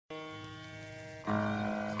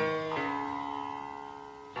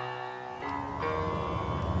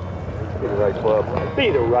right club. Be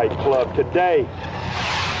the right club today.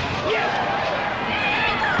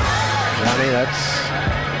 Johnny, that's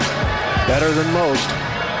better than most.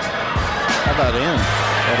 How about in?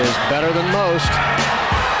 That is better than most.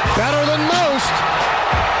 Better than most!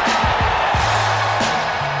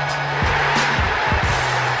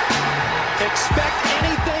 Expect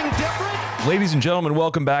anything different? Ladies and gentlemen,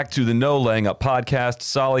 welcome back to the No Laying Up podcast.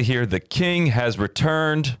 Solly here. The King has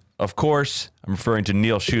returned. Of course, I'm referring to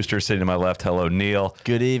Neil Schuster sitting to my left. Hello, Neil.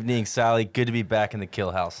 Good evening, Sally. Good to be back in the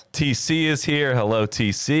Kill House. TC is here. Hello,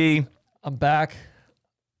 TC. I'm back.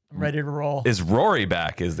 I'm ready to roll. Is Rory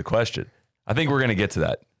back is the question. I think we're going to get to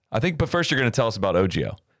that. But first you're going to tell us about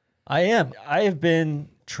OGO. I am. I have been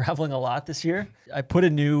traveling a lot this year. I put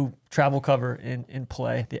a new travel cover in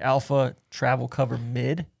play, the Alpha Travel Cover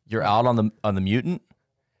Mid. You're out on the Mutant?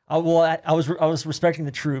 I was respecting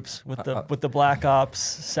the troops with the Black Ops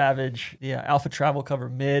Savage, the Alpha Travel Cover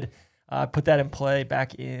Mid. I put that in play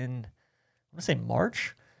back in, I want to say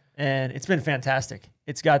March, and it's been fantastic.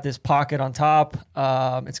 It's got this pocket on top.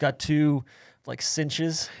 It's got two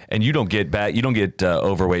cinches, and you don't get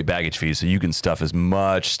overweight baggage fees, so you can stuff as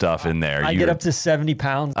much stuff in there. I get up to 70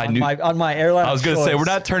 pounds on my airline. I was going to say, we're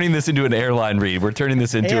not turning this into an airline read. We're turning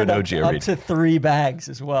this into an OGO read. Up to 3 bags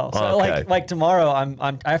as well. So okay. like tomorrow,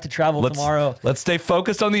 I have to travel tomorrow. Let's stay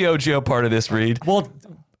focused on the OGO part of this read. Well,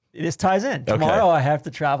 this ties in. Tomorrow I have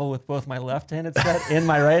to travel with both my left-handed set and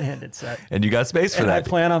my right-handed set. And you got space for and that. I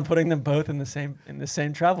plan on putting them both in the same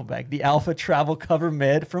travel bag. The Alpha Travel Cover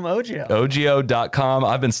Mid from OGO. OGO.com.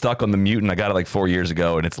 I've been stuck on the Mutant. I got it 4 years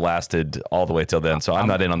ago, and it's lasted all the way till then. So I'm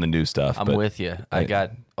not in on the new stuff. I'm with you. I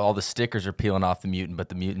got all the stickers are peeling off the Mutant, but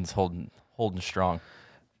the Mutant's holding strong.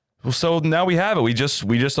 Well, so now we have it. We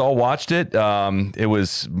just all watched it. It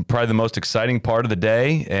was probably the most exciting part of the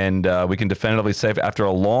day, and we can definitively say after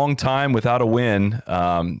a long time without a win,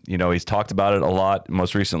 he's talked about it a lot.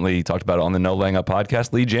 Most recently, he talked about it on the No Laying Up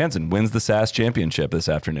podcast. Lee Janzen wins the SAS championship this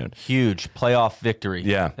afternoon. Huge playoff victory.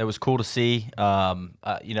 Yeah. That was cool to see.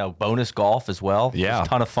 Bonus golf as well. Yeah. It was a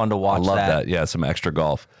ton of fun to watch. I love that. Yeah, some extra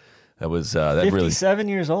golf. That was 57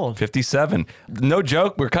 years old. 57. No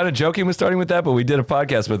joke. We're kind of joking with starting with that, but we did a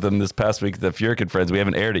podcast with him this past week, the Furican Friends. We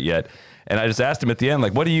haven't aired it yet. And I just asked him at the end,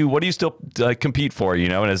 what do you still compete for?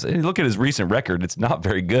 And look at his recent record. It's not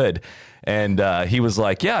very good. And he was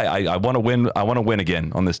like, yeah, I want to win. I want to win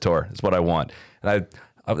again on this tour. That's what I want. And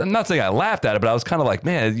I'm not saying I laughed at it, but I was kind of like,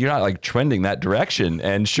 man, you're not trending that direction.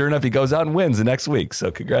 And sure enough, he goes out and wins the next week. So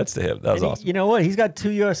congrats to him. That was awesome. You know what? He's got 2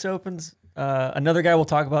 U.S. Opens. Another guy we'll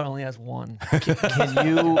talk about only has 1. Can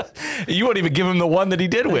you? You won't even give him the one that he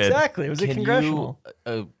did win. Exactly. It was a congressional.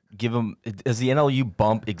 Give him? Does the NLU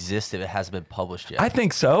bump exist if it hasn't been published yet? I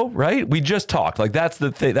think so. Right? We just talked. That's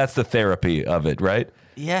the therapy of it, right?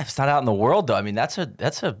 Yeah. If it's not out in the world, though, I mean, that's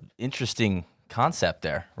a interesting concept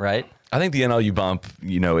there, right? I think the NLU bump,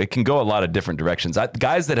 it can go a lot of different directions.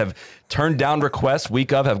 Guys that have turned down requests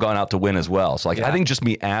week of have gone out to win as well. So I think just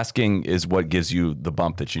me asking is what gives you the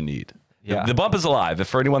bump that you need. Yeah. The bump is alive. If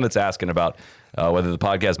for anyone that's asking about whether the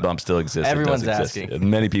podcast bump still exists, everyone's it does exist. asking.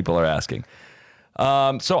 Many people are asking.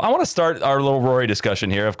 So I want to start our little Rory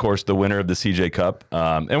discussion here. Of course, the winner of the CJ Cup,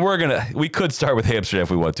 and we could start with Amsterdam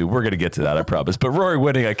if we want to. We're gonna get to that, I promise. But Rory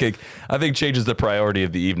winning, I think changes the priority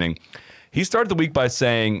of the evening. He started the week by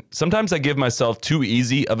saying, sometimes I give myself too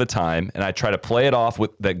easy of a time, and I try to play it off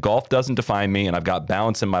with that golf doesn't define me, and I've got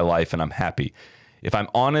balance in my life, and I'm happy. If I'm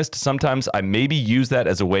honest, sometimes I maybe use that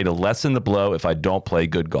as a way to lessen the blow if I don't play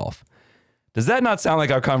good golf. Does that not sound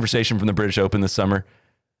like our conversation from the British Open this summer?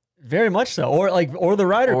 Very much so. Or the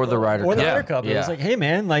Ryder Cup. Yeah. It was like, hey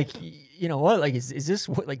man, you know what? Is this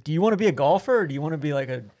do you want to be a golfer or do you want to be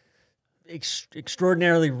a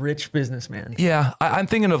extraordinarily rich businessman? Yeah, I'm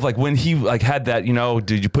thinking of when he had that,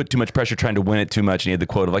 did you put too much pressure trying to win it too much? And he had the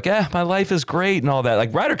quote of my life is great and all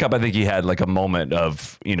that. Ryder Cup, I think he had a moment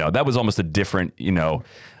of, that was almost a different, But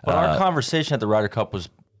our conversation at the Ryder Cup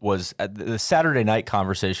was the Saturday night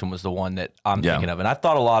conversation was the one that I'm thinking of. And I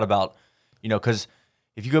thought a lot about, because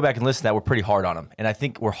if you go back and listen to that, we're pretty hard on him. And I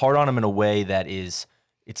think we're hard on him in a way that it's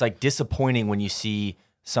disappointing when you see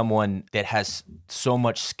someone that has so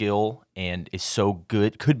much skill and is so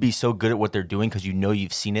good, could be so good at what they're doing because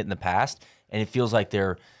you've seen it in the past, and it feels like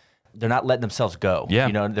they're not letting themselves go.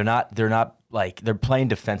 Yeah. They're playing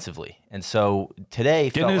defensively. And so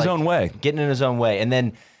today getting in his own way. And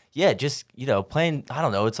then just playing, I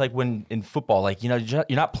don't know, it's like when in football, you're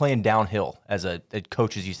not playing downhill as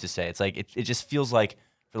coaches used to say. It's like it just feels like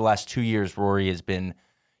for the last 2 years Rory hasn't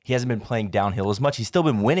been playing downhill as much. He's still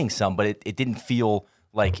been winning some, but it didn't feel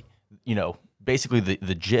like, basically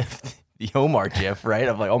the GIF, Omar gif, right?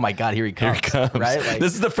 I'm like, oh my God, here he comes. Right? Like,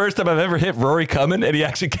 this is the first time I've ever hit Rory coming, and he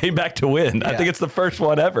actually came back to win. I think it's the first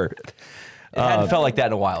one ever. It hadn't felt like that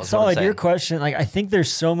in a while. Solid, your question, like I think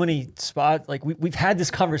there's so many spots, like we've had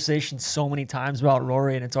this conversation so many times about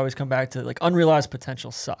Rory, and it's always come back to like unrealized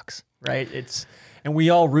potential sucks, right? And we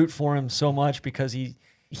all root for him so much because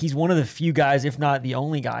he's one of the few guys, if not the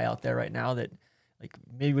only guy out there right now that, like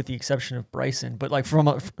maybe with the exception of Bryson, but like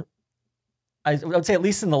I would say at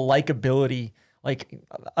least in the likability, like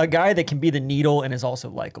a guy that can be the needle and is also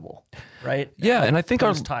likable, right? Yeah, and I think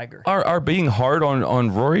our being hard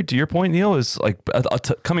on Rory, to your point, Neil, is like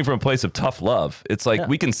coming from a place of tough love. It's like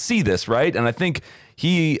we can see this, right? And I think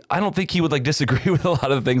I don't think he would like disagree with a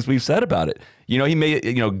lot of the things we've said about it. You know, he may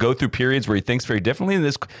go through periods where he thinks very differently.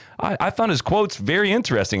 And I found his quotes very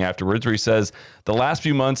interesting afterwards, where he says, "The last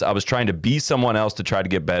few months I was trying to be someone else to try to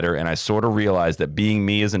get better, and I sort of realized that being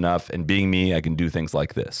me is enough, and being me, I can do things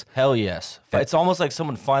like this." Hell yes. It's almost like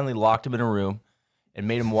someone finally locked him in a room and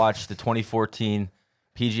made him watch the 2014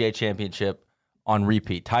 PGA Championship on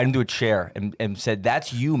repeat, tied him to a chair and said,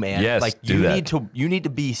 "That's you, man. Yes, like you need to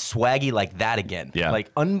be swaggy like that again." Yeah. Like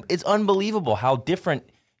it's unbelievable how different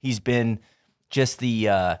he's been. Just the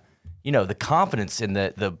the confidence and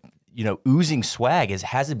the oozing swag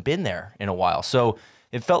hasn't been there in a while. So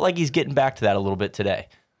it felt like he's getting back to that a little bit today.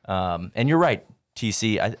 And you're right,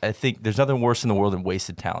 TC. I think there's nothing worse in the world than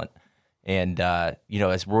wasted talent. And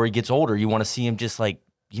as Rory gets older, you want to see him just like,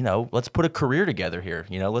 let's put a career together here.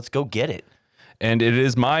 Let's go get it. And it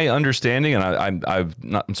is my understanding, and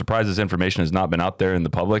I'm surprised this information has not been out there in the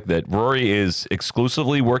public, that Rory is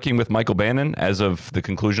exclusively working with Michael Bannon as of the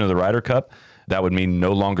conclusion of the Ryder Cup. That would mean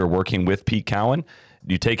no longer working with Pete Cowan.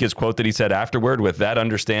 You take his quote that he said afterward with that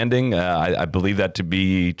understanding. I believe that to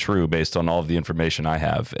be true based on all of the information I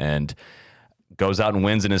have, and goes out and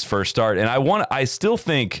wins in his first start. And I still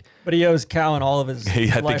think, but he owes Cowan all of his. I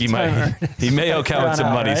think he may owe Cowan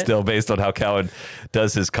some money still based on how Cowan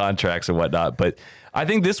does his contracts and whatnot. But I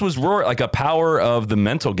think this was Rory, like a power of the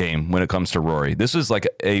mental game when it comes to Rory. This is like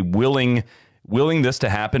a willing this to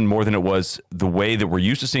happen more than it was the way that we're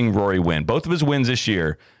used to seeing Rory win. Both of his wins this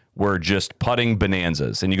year were just putting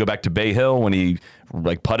bonanzas. And you go back to Bay Hill when he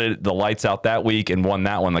like putted the lights out that week and won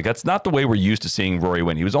that one. Like that's not the way we're used to seeing Rory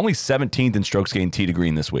win. He was only 17th in strokes gained tee to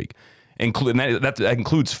green this week. And that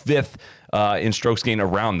includes 5th in strokes gained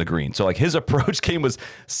around the green. So like his approach game was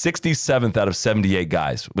 67th out of 78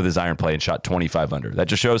 guys with his iron play and shot 25 under. That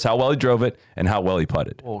just shows how well he drove it and how well he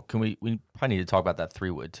putted. Well, we probably need to talk about that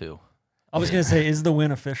 3-wood too. I was going to say, is the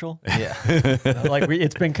win official? Yeah.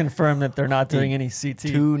 It's been confirmed that they're not doing any CT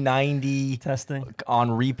 290 testing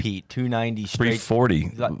on repeat, 290 straight.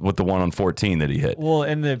 340 with the one on 14 that he hit. Well,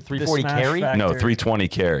 and the 340 carry? No, 320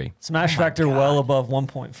 carry. Smash factor well above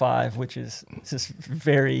 1.5, which is just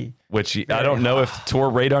very. Which I don't know if tour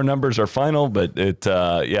radar numbers are final, but it,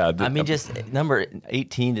 yeah. I mean, just number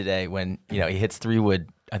 18 today when, he hits 3-wood,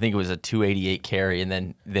 I think it was a 288 carry,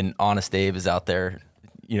 and then Honest Abe is out there,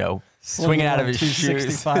 swinging out of his shoes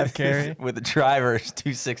 265 carry with the driver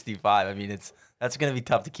 265. I mean, that's going to be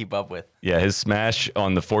tough to keep up with. Yeah, his smash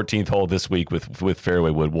on the 14th hole this week with fairway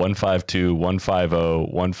wood 152, 150,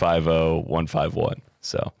 150, 151.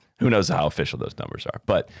 So who knows how official those numbers are?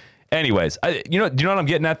 But anyways, do you know what I'm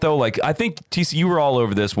getting at though? Like I think TC, you were all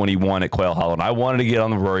over this when he won at Quail Hollow, and I wanted to get on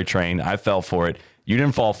the Rory train. I fell for it. You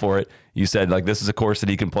didn't fall for it. You said, like, this is a course that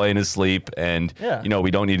he can play in his sleep, and,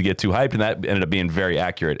 we don't need to get too hyped, and that ended up being very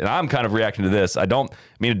accurate. And I'm kind of reacting to this. I don't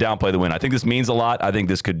mean to downplay the win. I think this means a lot. I think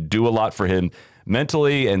this could do a lot for him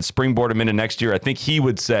mentally and springboard him into next year. I think he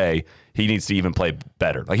would say he needs to even play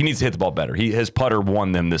better. Like, he needs to hit the ball better. His putter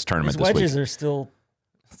won them this tournament this week. His wedges are still...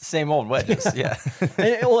 Same old wedges, yeah.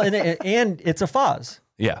 and it's a Foz.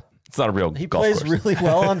 Yeah. It's not a real He golf plays course. really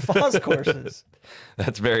well on Foz courses.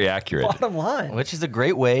 That's very accurate. Bottom line. Which is a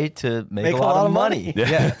great way to make a lot of money.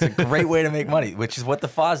 Yeah, it's a great way to make money, which is what the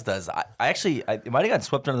Foz does. I it might have gotten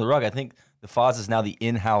swept under the rug. I think the Foz is now the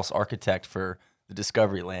in-house architect for the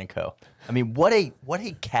Discovery Land Co. I mean, what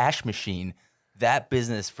a cash machine that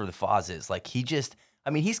business for the Foz is. Like he's just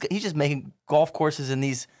making golf courses in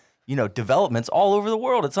these, developments all over the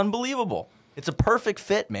world. It's unbelievable. It's a perfect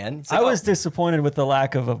fit, man. I was disappointed with the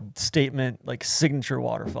lack of a statement like signature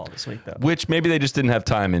waterfall this week, though. Which maybe they just didn't have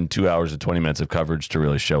time in 2 hours and 20 minutes of coverage to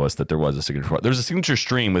really show us that there was a signature. There's a signature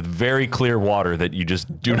stream with very clear water that you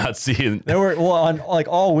just do not see. There were on like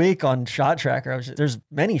all week on Shot Tracker. There's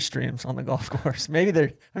many streams on the golf course.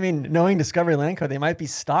 Maybe knowing Discovery Land Co, they might be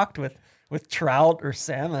stocked with trout or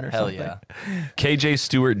salmon or something. Hell yeah. KJ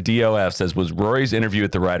Stewart DOF says, was Rory's interview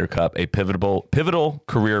at the Ryder Cup a pivotal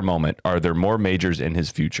career moment? Are there more majors in his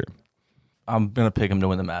future? I'm going to pick him to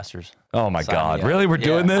win the Masters. Oh my Sign God. me up. Really? We're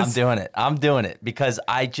doing this? I'm doing it because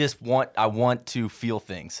I want to feel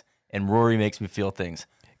things, and Rory makes me feel things.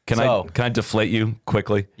 Can I deflate you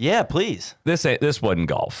quickly? Yeah, please. This wasn't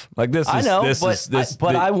golf. Like this is I know,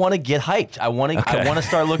 but I want to get hyped. I want to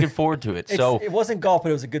start looking forward to it. So it wasn't golf, but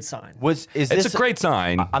it was a good sign. It's a great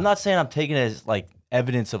sign. I'm not saying I'm taking it as like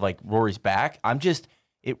evidence of like Rory's back. I'm just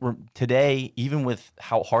today, even with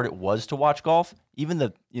how hard it was to watch golf, even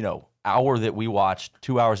the hour that we watched,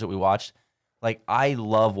 2 hours that we watched, like I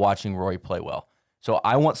love watching Rory play well. So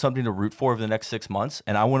I want something to root for over the next 6 months,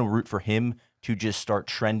 and I want to root for him to just start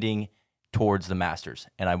trending towards the Masters.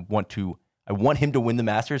 And I want him to win the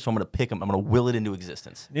Masters, so I'm going to pick him. I'm going to will it into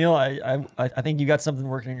existence. Neil, I think you got something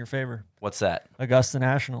working in your favor. What's that? Augusta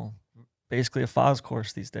National, basically a Foz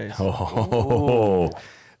course these days. Oh,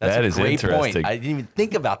 that is great interesting. Point. I didn't even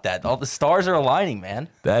think about that. All the stars are aligning, man.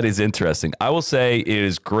 That is interesting. I will say it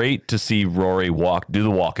is great to see Rory do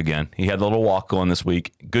the walk again. He had a little walk going this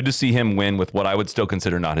week. Good to see him win with what I would still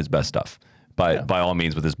consider not his best stuff, by all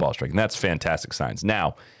means, with his ball strike. And that's fantastic signs.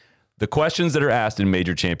 Now, the questions that are asked in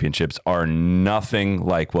major championships are nothing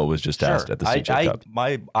like what was just asked at the CJ Cup.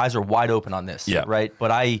 My eyes are wide open on this, right? But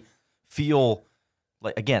I feel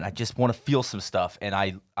like, again, I just want to feel some stuff. And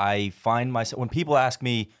I find myself, when people ask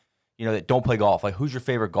me, that don't play golf, like, who's your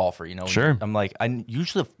favorite golfer? Sure. I'm like,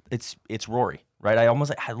 usually it's Rory, right?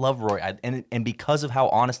 I love Rory. And because of how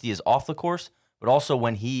honest he is off the course, but also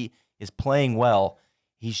when he is playing well,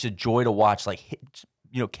 he's a joy to watch. Like,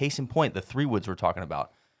 case in point, the 3 woods we're talking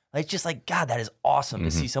about. Like, it's just like, God, that is awesome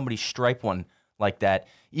to see somebody stripe one like that.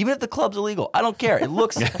 Even if the club's illegal, I don't care. It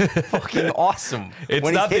looks fucking awesome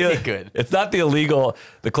when he's hitting it good. It's not the illegal.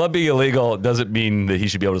 The club being illegal doesn't mean that he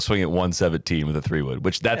should be able to swing at 117 with a 3-wood,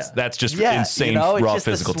 which that's just insane raw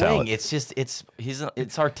physical talent.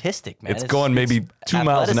 It's artistic, man. It's going maybe 2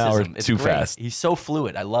 miles an hour too fast. He's so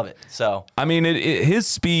fluid. I love it. So I mean, his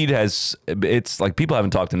speed it's like people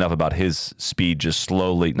haven't talked enough about his speed just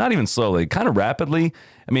slowly, not even slowly, kind of rapidly.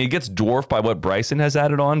 I mean, it gets dwarfed by what Bryson has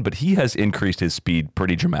added on, but he has increased his speed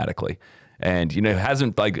pretty dramatically. And,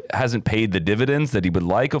 hasn't paid the dividends that he would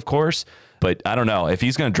like, of course. But I don't know. If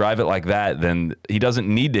he's going to drive it like that, then he doesn't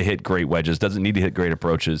need to hit great wedges, doesn't need to hit great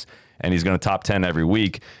approaches, and he's going to top 10 every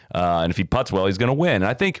week. And if he putts well, he's going to win. And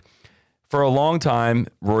I think for a long time,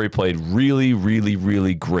 Rory played really, really,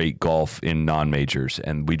 really great golf in non-majors,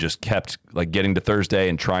 and we just kept getting to Thursday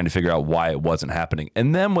and trying to figure out why it wasn't happening.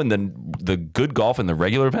 And then when the good golf in the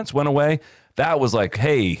regular events went away, that was like,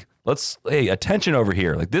 hey, attention over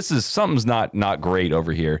here. Like, something's not great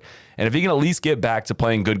over here. And if he can at least get back to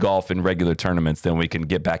playing good golf in regular tournaments, then we can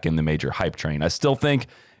get back in the major hype train. I still think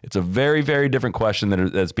it's a very, very different question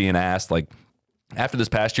that's being asked. Like, after this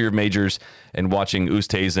past year of majors and watching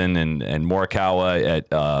Oosthuizen and Morikawa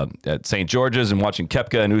at St. George's and watching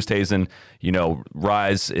Koepka and Oosthuizen,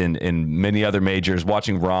 rise in many other majors,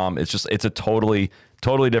 watching Rahm, it's a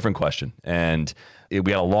totally different question. And we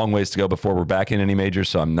got a long ways to go before we're back in any majors,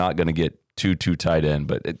 so I'm not going to get too tight in.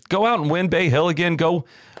 But go out and win Bay Hill again. Go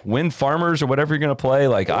win Farmers or whatever you're going to play.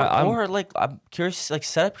 I'm curious. Like,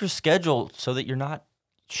 set up your schedule so that you're not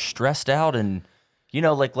stressed out and.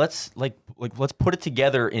 Let's put it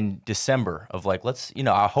together in December of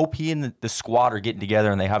I hope he and the squad are getting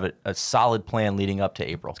together and they have a solid plan leading up to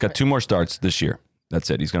April. He's got 2 more starts this year. That's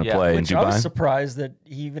it. He's going to play in Dubai. I was surprised that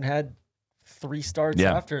he even had 3 starts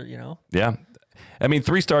after, Yeah. I mean,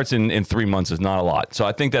 3 starts in 3 months is not a lot. So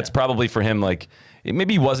I think that's probably for him,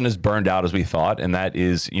 maybe he wasn't as burned out as we thought, and that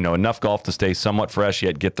is, enough golf to stay somewhat fresh,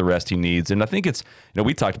 yet get the rest he needs. And I think it's,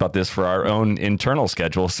 we talked about this for our own internal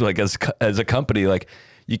schedules, as a company,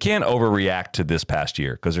 you can't overreact to this past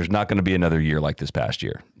year because there's not going to be another year like this past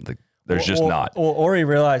year. There's just not. Well, Ori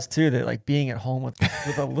realized too that being at home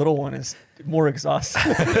with a little one is more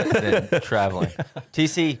exhausting than traveling.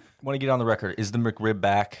 TC, want to get on the record? Is the McRib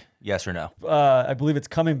back? Yes or no? I believe it's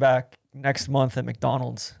coming back next month at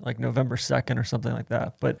McDonald's, November 2nd or something like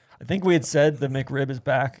that. But I think we had said the McRib is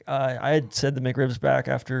back. I had said the McRib is back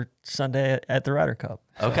after Sunday at the Ryder Cup.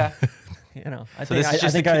 Okay. I this is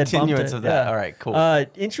just a continuance of that. Yeah. All right, cool.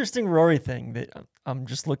 Interesting Rory thing that I'm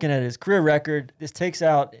just looking at his career record. This takes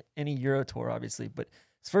out any Euro Tour, obviously, but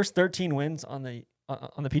his first 13 wins on the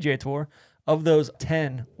PGA Tour, of those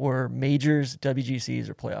 10 were majors, WGCs,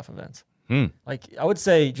 or playoff events. I would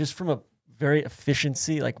say, just from a very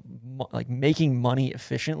efficiency, making money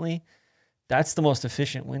efficiently, that's the most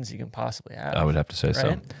efficient wins you can possibly have. I would have to say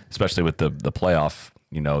so, especially with the playoff,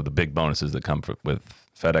 the big bonuses that come with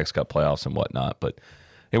FedEx Cup playoffs and whatnot. But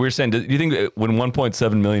we were saying, do you think when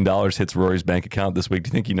 $1.7 million hits Rory's bank account this week, do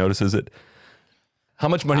you think he notices it? How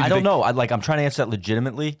much money? I don't know. I'm trying to answer that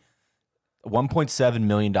legitimately. $1.7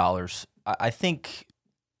 million. I think,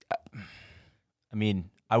 I mean,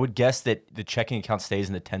 I would guess that the checking account stays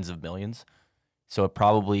in the tens of millions. So it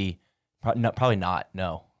probably not.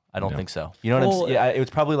 No, I don't think so. You know what I'm saying? Yeah, it was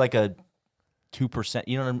probably like a 2%.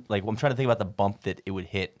 You know what I'm like? I'm trying to think about the bump that it would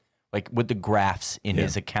hit. Like, would the graphs in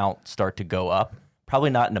his account start to go up? Probably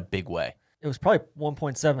not in a big way. It was probably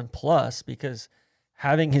 1.7 plus because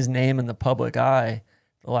having his name in the public eye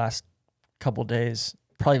the last couple days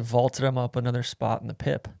probably vaulted him up another spot in the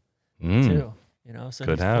PIP too. You know, so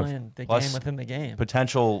he's playing the game within the game.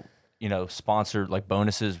 Potential, sponsor like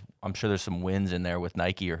bonuses. I'm sure there's some wins in there with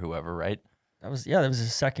Nike or whoever, right? That was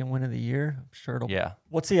his second win of the year. I'm sure it'll. Yeah.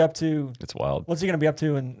 What's he up to? It's wild. What's he going to be up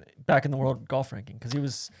to back in the world golf ranking? Because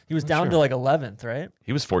he was down to like 11th, right?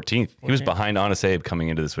 He was 14th. He was behind Honest Abe coming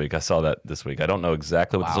into this week. I saw that this week. I don't know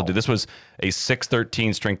exactly what this will do. This was a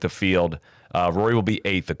 613 strength of field. Rory will be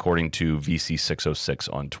 8th according to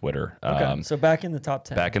VC606 on Twitter. Okay, so back in the top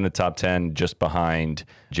 10. Back in the top 10, just behind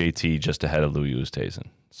JT, just ahead of Louis Oosthuizen.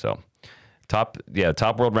 So. Top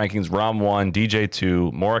world rankings: Rahm 1, DJ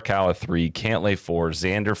 2, Morikawa 3, Cantlay 4,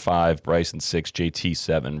 Xander 5, Bryson 6, JT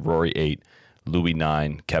 7, Rory 8, Louis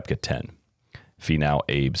 9, Koepka 10. Finau,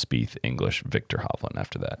 Abe, Spieth, English, Victor Hovland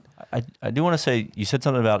after that. I do want to say, you said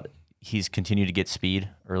something about he's continued to get speed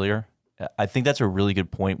earlier. I think that's a really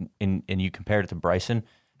good point, and you compared it to Bryson,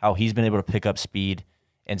 how he's been able to pick up speed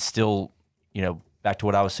and still, back to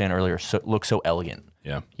what I was saying earlier, look so elegant.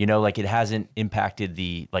 Yeah. Like it hasn't impacted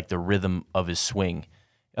the rhythm of his swing.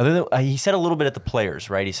 Other than he said a little bit at the Players,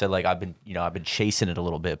 right? He said like I've been chasing it a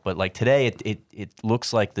little bit, but like today it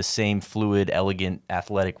looks like the same fluid, elegant,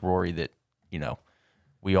 athletic Rory that,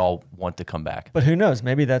 we all want to come back. But who knows?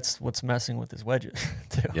 Maybe that's what's messing with his wedges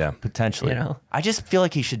too. Yeah, potentially. I just feel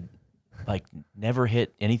like he should never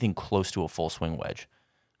hit anything close to a full swing wedge.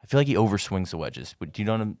 I feel like he overswings the wedges. But do you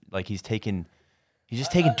know what I'm like? He's just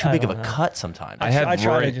taking too big of a cut sometimes. I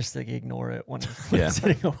try to just ignore it when he's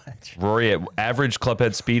hitting a wedge. Rory, at average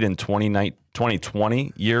clubhead speed in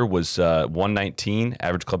 2020 year was 119.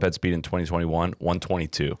 Average clubhead speed in 2021,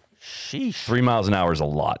 122. Sheesh. 3 miles an hour is a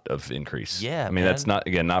lot of increase. Yeah, I mean, that's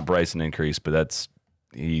not Bryson increase, but that's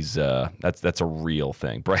a real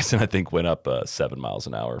thing. Bryson, I think, went up 7 miles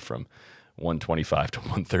an hour from 125 to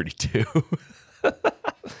 132.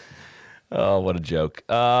 Oh, what a joke.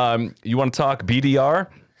 You want to talk BDR?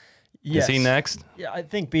 Yes. Is he next? Yeah, I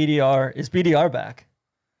think is BDR back?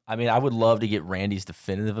 I mean, I would love to get Randy's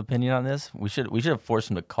definitive opinion on this. We should have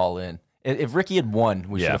forced him to call in. If Ricky had won,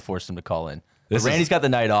 we should have forced him to call in. Randy's got the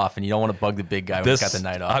night off, and you don't want to bug the big guy when he's got the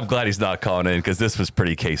night off. I'm glad he's not calling in because this was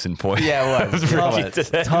pretty case in point. Yeah, it was.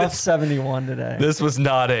 Tough 71 today. This was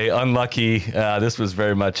not a unlucky. This was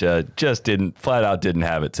very much just flat out didn't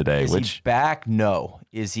have it today. Is he back? No.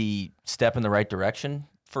 Is he step in the right direction?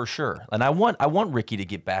 For sure. And I want Ricky to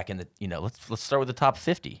get back in the, let's start with the top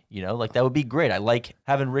 50. Like that would be great. I like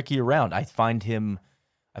having Ricky around. I find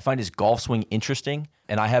his golf swing interesting,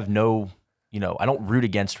 and I have I don't root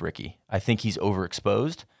against Ricky. I think he's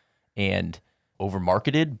overexposed and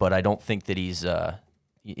overmarketed, but I don't think that he's,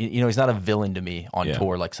 he's not a villain to me on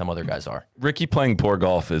tour like some other guys are. Ricky playing poor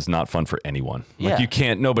golf is not fun for anyone.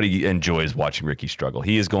 Nobody enjoys watching Ricky struggle.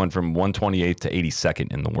 He is going from 128th to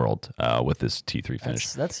 82nd in the world with this T3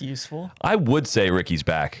 finish. That's useful. I would say Ricky's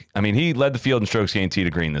back. I mean, he led the field in strokes gained tee to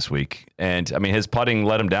green this week. And I mean, his putting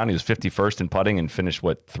let him down. He was 51st in putting and finished,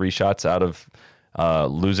 3 shots out of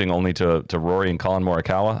losing only to Rory and Colin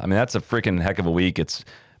Morikawa. I mean, that's a freaking heck of a week. It's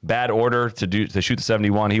bad order to shoot the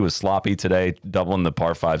 71. He was sloppy today, doubling the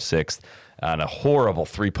par 5 6th, and a horrible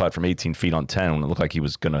 3-putt from 18 feet on 10 when it looked like he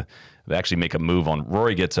was going to actually make a move on.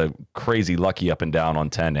 Rory gets a crazy lucky up and down on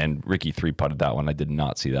 10, and Ricky 3-putted that one. I did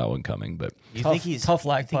not see that one coming. But you think he's tough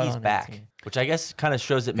lag putt he's back, 18. which I guess kind of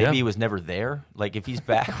shows that maybe he was never there. Like if he's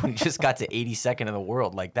back when he just got to 82nd in the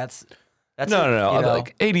world, like that's no.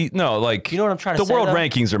 Like 80. No, like you know what I'm trying to say. The world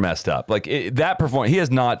rankings are messed up. Like that performance, he has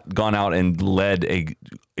not gone out and led a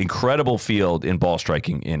incredible field in ball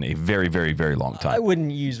striking in a very, very, very long time. I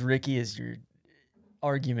wouldn't use Ricky as your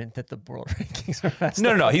argument that the world rankings are messed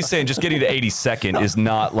up. No. He's saying just getting to 82nd is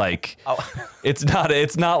not like it's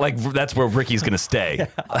not like that's where Ricky's going to stay. Yeah.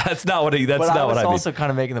 That's not what I mean. I was also kind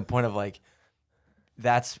of making the point of like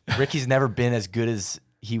Ricky's never been as good as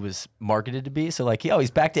he was marketed to be. So like,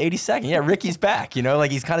 he's back to 82nd. Yeah, Ricky's back,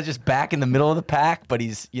 like he's kind of just back in the middle of the pack, but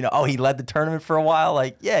he's, he led the tournament for a while.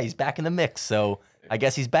 Like, yeah, he's back in the mix. So I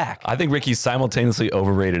guess he's back. I think Ricky's simultaneously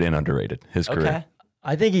overrated and underrated his career.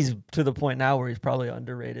 I think he's to the point now where he's probably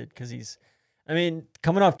underrated because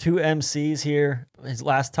coming off 2 MCs here, his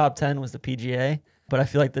last top 10 was the PGA, but I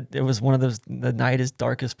feel like it was one of those, the night is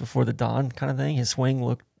darkest before the dawn kind of thing. His swing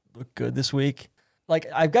looked look good this week. Like,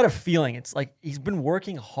 I've got a feeling it's like he's been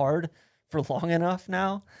working hard for long enough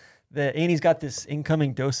now and he's got this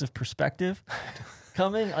incoming dose of perspective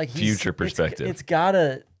coming. Like future perspective. It's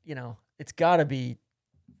gotta, it's gotta be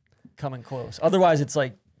coming close. Otherwise, it's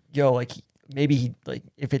like, maybe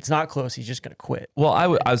if it's not close, he's just gonna quit. Well, I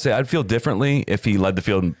would say I'd feel differently if he led the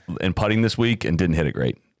field in putting this week and didn't hit it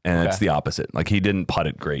great. And it's the opposite. Like, he didn't putt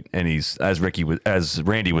it great, and he's as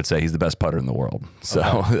Randy would say, he's the best putter in the world. So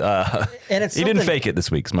and he didn't fake it this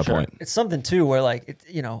week. Is my point. It's something too where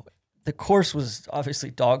the course was obviously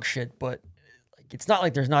dog shit, but it's not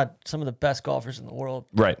like there's not some of the best golfers in the world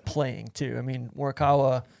playing too. I mean,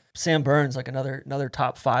 Morikawa, Sam Burns, like another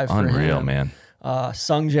top 5 for unreal him. Man.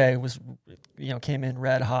 Sungjae was came in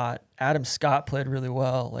red hot. Adam Scott played really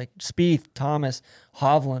well. Like Spieth, Thomas,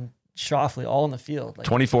 Hovland, Schauffele, all in the field. Like,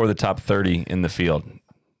 24 of the top 30 in the field.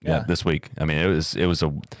 Yeah, this week. I mean,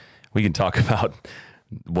 we can talk about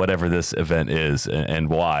whatever this event is and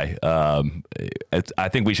why. I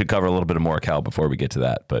think we should cover a little bit of Morikawa before we get to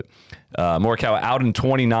that. But Morikawa out in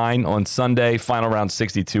 29 on Sunday, final round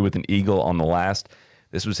 62 with an eagle on the last.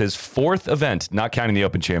 This was his 4th event, not counting the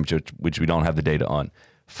Open Championship, which we don't have the data on.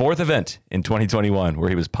 4th event in 2021 where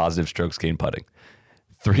he was positive strokes gained putting.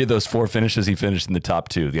 3 of those 4 finishes, he finished in the top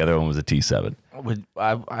 2. The other one was a T7.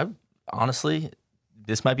 I honestly,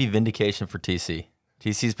 this might be vindication for TC.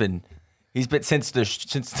 He's been since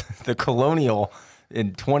the Colonial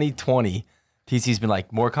in 2020. TC's been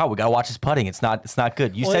like, Morikawa, we gotta watch his putting. It's not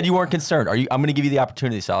good. You said you weren't concerned. I'm gonna give you the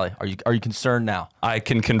opportunity, Sally. Are you concerned now? I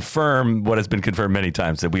can confirm what has been confirmed many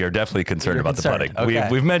times, that we are definitely concerned about the putting. Okay.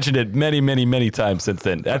 We've mentioned it many times since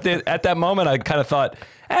then. At that moment, I kind of thought,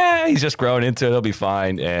 he's just growing into it. He'll be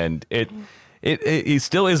fine. And he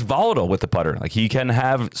still is volatile with the putter. Like, he can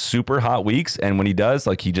have super hot weeks, and when he does,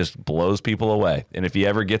 like, he just blows people away. And if he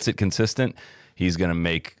ever gets it consistent, he's gonna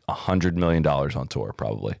make $100 million on tour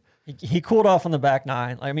probably. He cooled off on the back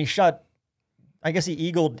 9. I mean, I guess he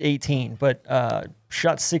eagled 18, but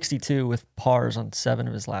shot 62 with pars on 7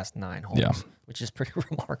 of his last 9 holes, which is pretty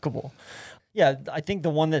remarkable. Yeah, I think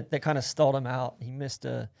the one that kind of stalled him out, he missed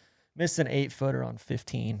an 8-footer on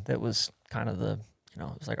 15. That was kind of it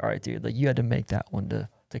was like, all right, dude, like, you had to make that one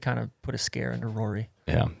to kind of put a scare into Rory.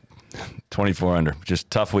 Yeah. 24 under. Just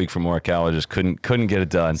tough week for Morikawa. Just couldn't get it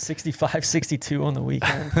done. 65-62 on the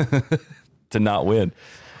weekend. To not win.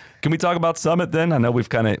 Can we talk about Summit then? I know we've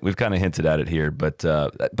kind of hinted at it here, but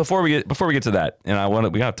before we get to that,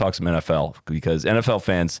 and we got to talk some NFL, because NFL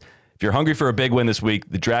fans, if you're hungry for a big win this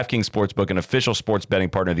week, the DraftKings Sportsbook, an official sports betting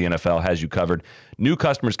partner of the NFL, has you covered. New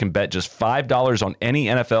customers can bet just $5 on any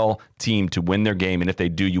NFL team to win their game, and if they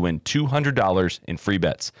do, you win $200 in free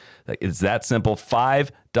bets. It's that simple.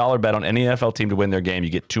 $5 bet on any NFL team to win their game, you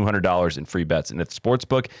get $200 in free bets. And if the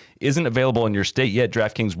Sportsbook isn't available in your state yet,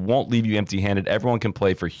 DraftKings won't leave you empty-handed. Everyone can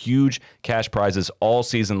play for huge cash prizes all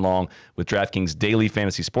season long with DraftKings Daily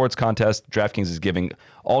Fantasy Sports Contest. DraftKings is giving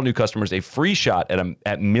all new customers a free shot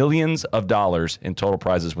at millions of dollars in total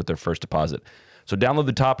prizes with their first deposit. So download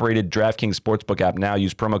the top-rated DraftKings Sportsbook app now.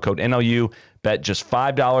 Use promo code NLU. Bet just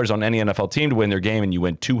 $5 on any NFL team to win their game, and you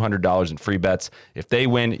win $200 in free bets. If they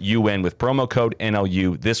win, you win with promo code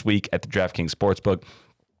NLU this week at the DraftKings Sportsbook,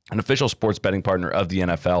 an official sports betting partner of the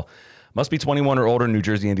NFL. Must be 21 or older, New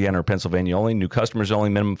Jersey, Indiana, or Pennsylvania only. New customers only.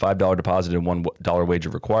 Minimum $5 deposit and $1 wager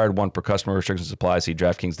required. 1 per customer. Restrictions apply. See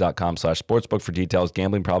DraftKings.com/sportsbook for details.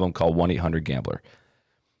 Gambling problem? Call 1-800-GAMBLER.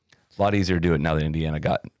 A lot easier to do it now that Indiana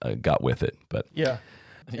got with it. But yeah.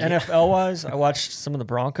 NFL-wise, I watched some of the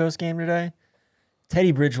Broncos game today.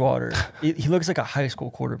 Teddy Bridgewater, he looks like a high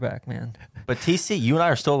school quarterback, man. But TC, you and I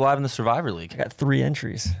are still alive in the Survivor League. I got 3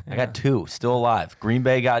 entries. I got 2, still alive. Green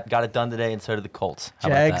Bay got it done today, and so did the Colts. How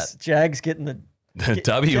about that? Jags getting the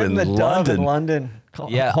W in London. In London.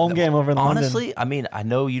 Home game over in London. Honestly, I mean, I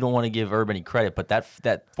know you don't want to give Herb any credit, but that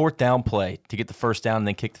 4th down play to get the first down and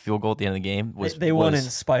then kick the field goal at the end of the game was they won in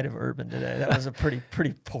spite of Urban today. That was a pretty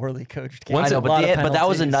poorly coached game. I know, but that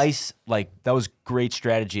was a nice, that was great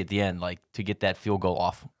strategy at the end, to get that field goal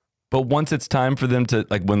off. But once it's time for them to,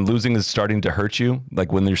 when losing is starting to hurt you,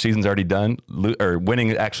 when your season's already done, or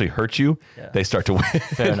winning actually hurts you, they start to win.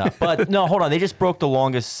 Fair enough. But no, hold on. They just broke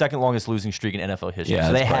the second longest losing streak in NFL history. Yeah,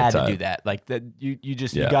 so they had to do that. You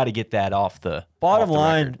got to get that off the bottom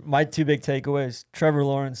line. Record. My 2 big takeaways: Trevor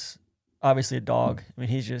Lawrence, obviously a dog. I mean,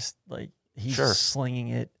 he's just he's slinging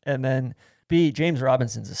it. And then James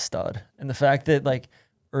Robinson's a stud. And the fact that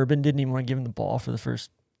Urban didn't even want to give him the ball for the first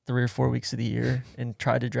 3 or 4 weeks of the year and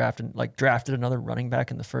tried to drafted another running back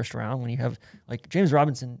in the first round when you have James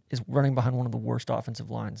Robinson is running behind one of the worst offensive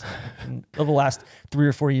lines of the last 3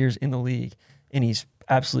 or 4 years in the league, and he's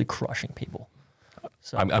absolutely crushing people.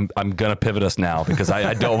 So I'm gonna pivot us now because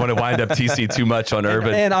I don't want to wind up TC too much on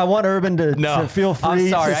Urban. and I want Urban to feel free I'm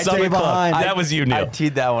sorry, to I stay Summit Club. behind. That was you, Neil. I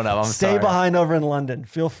teed that one up. I'm Stay sorry. behind over in London.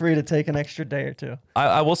 Feel free to take an extra day or two.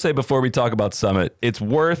 I will say before we talk about Summit, it's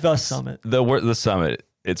worth The Summit. The Summit.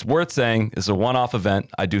 It's worth saying it's a one-off event.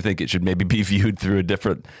 I do think it should maybe be viewed through a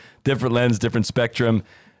different lens, different spectrum.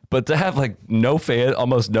 But to have like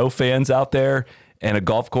almost no fans out there, and a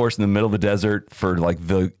golf course in the middle of the desert for like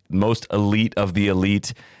the most elite of the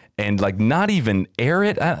elite, and like not even air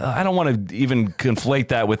it. I don't want to even conflate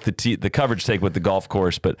that with the coverage take with the golf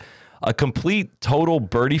course, but a complete total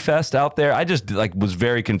birdie fest out there. I just like was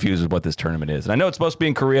very confused with what this tournament is. And I know it's supposed to be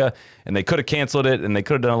in Korea, and they could have canceled it, and they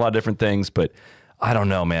could have done a lot of different things, but I don't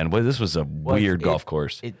know, man. Well, this was a weird golf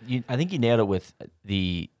course. I think you nailed it with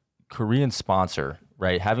the Korean sponsor,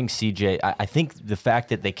 right? Having CJ. I think the fact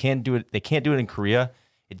that they can't do it in Korea.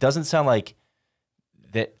 It doesn't sound like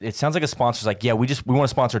that. It sounds like a sponsor's like, yeah, we want to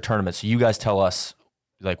sponsor a tournament, so you guys tell us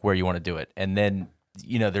like where you want to do it, and then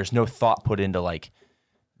there's no thought put into like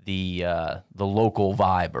the local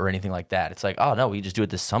vibe or anything like that. It's like, oh no, we just do it at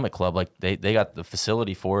the Summit Club. Like they got the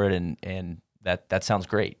facility for it, and that sounds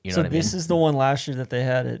great. You know what I mean? This is the one last year that they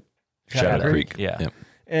had at Shadow Creek. Yeah.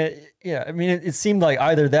 Yeah, I mean, it seemed like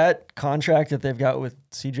either that contract that they've got with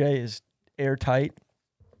CJ is airtight,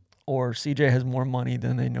 or CJ has more money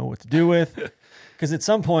than they know what to do with. Because at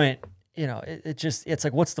some point, it's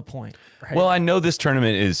like, what's the point? Right? Well, I know this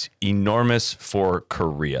tournament is enormous for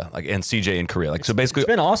Korea, like and CJ in Korea. Like so, basically, it's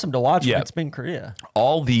been awesome to watch. Yeah. But it's been Korea.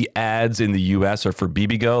 All the ads in the U.S. are for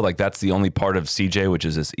BBGO. Like that's the only part of CJ, which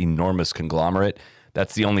is this enormous conglomerate.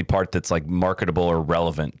 That's the only part that's like marketable or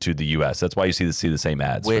relevant to the U.S. That's why you see the same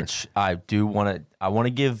ads. Which I do want to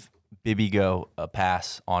give BBGO a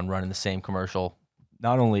pass on running the same commercial.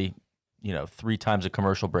 Not only 3 times a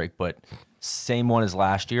commercial break, but same one as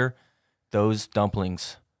last year. Those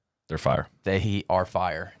dumplings, they're fire. They are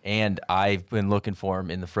fire, and I've been looking for them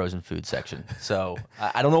in the frozen food section. So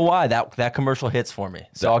I don't know why that commercial hits for me.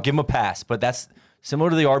 So I'll give them a pass. But that's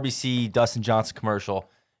similar to the RBC Dustin Johnson commercial.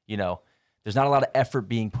 There's not a lot of effort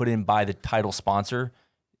being put in by the title sponsor.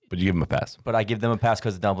 But you give them a pass. But I give them a pass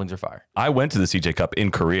because the dumplings are fire. I went to the CJ Cup in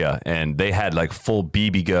Korea, and they had like full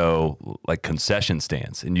BBGO like concession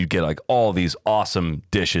stands, and you get like all these awesome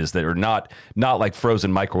dishes that are not like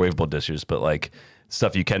frozen microwavable dishes, but like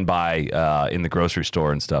stuff you can buy in the grocery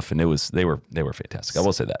store and stuff. And they were fantastic. I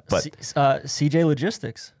will say that. But CJ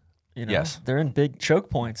Logistics, yes, they're in big choke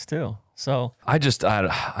points too. So I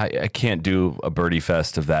can't do a birdie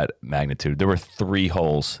fest of that magnitude. There were 3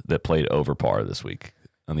 holes that played over par this week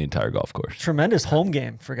on the entire golf course. Tremendous home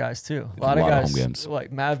game for guys too. A lot of guys home games.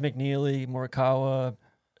 like Mav McNeely, Morikawa.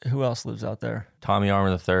 Who else lives out there? Tommy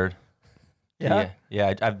Armour III.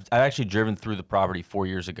 Yeah. I've actually driven through the property 4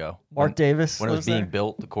 years ago. Mark Davis. When it was lives being there?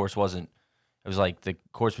 built, the course wasn't. It was like the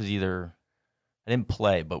course was either. I didn't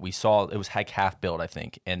play, but we saw it was like half built, I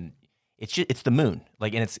think, and it's the moon,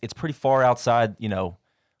 like, and it's pretty far outside,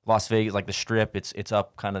 Las Vegas, like the Strip. It's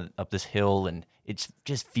up kind of up this hill, and it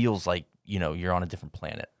just feels like you're on a different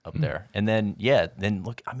planet up there. And then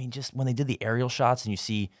look, I mean, just when they did the aerial shots and you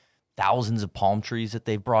see thousands of palm trees that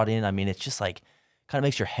they've brought in, I mean, it's just like kind of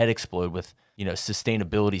makes your head explode with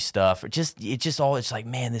sustainability stuff. It's like,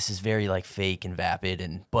 man, this is very like fake and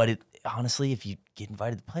vapid, but it honestly, if you get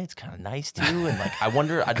invited to play, it's kind of nice too. And like, I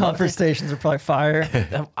wonder, comfort stations are probably fire.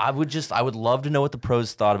 I would love to know what the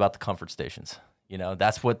pros thought about the comfort stations.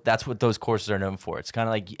 That's what those courses are known for. It's kind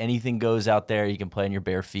of like anything goes out there. You can play in your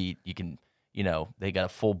bare feet. You can, they got a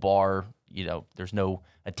full bar. There's no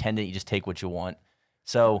attendant. You just take what you want.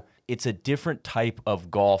 So it's a different type of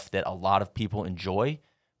golf that a lot of people enjoy,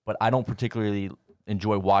 but I don't particularly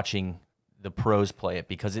enjoy watching the pros play it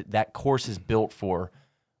because that course is built for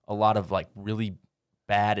a lot of like really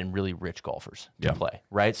bad and really rich golfers to play,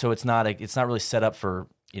 right? So it's not really set up for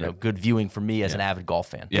good viewing for me as an avid golf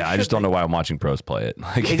fan. Yeah, I just don't know why I'm watching pros play it.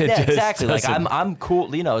 Like, exactly. Like I'm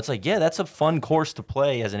cool. It's like, yeah, that's a fun course to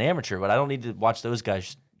play as an amateur, but I don't need to watch those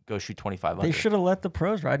guys go shoot 25 under. They should have let the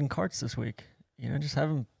pros ride in carts this week. Just have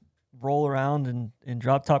them roll around in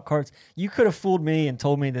drop top carts. You could have fooled me and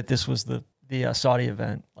told me that this was the Saudi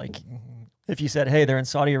event. Like if you said, hey, they're in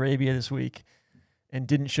Saudi Arabia this week, and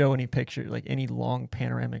didn't show any picture, like any long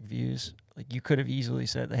panoramic views. Like you could have easily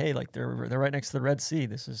said, hey, like they're right next to the Red Sea.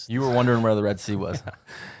 You were wondering where the Red Sea was.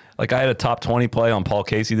 Like I had a top 20 play on Paul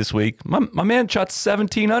Casey this week. My man shot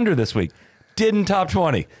 17 under this week. Didn't top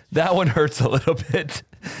 20. That one hurts a little bit.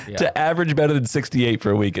 Yeah. To average better than 68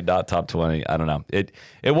 for a week and not top 20. I don't know. It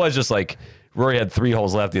was just like Rory had 3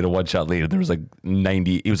 holes left. He had a 1-shot lead, and there was like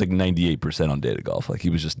 90. He was like 98% on data golf. Like he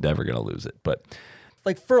was just never going to lose it. But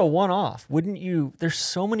like for a one-off, wouldn't you? There's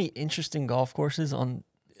so many interesting golf courses on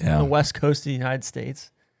the West Coast of the United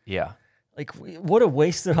States. Yeah. Like, what a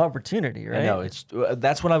wasted opportunity, right? I know.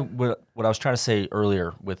 That's what I was trying to say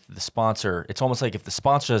earlier with the sponsor. It's almost like if the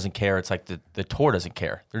sponsor doesn't care, it's like the tour doesn't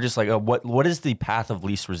care. They're just like, oh, what is the path of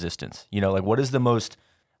least resistance? You know, like what is the most,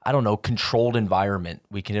 I don't know, controlled environment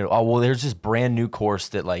we can do? Oh, well, there's this brand new course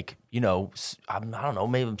that, like, you know, I don't know,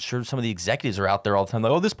 maybe I'm sure some of the executives are out there all the time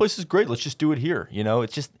like, oh, this place is great. Let's just do it here. You know,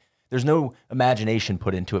 it's just, there's no imagination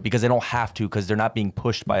put into it because they don't have to, because they're not being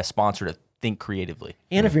pushed by a sponsor to think creatively.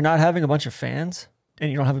 And if you're not having a bunch of fans and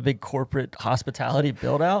you don't have a big corporate hospitality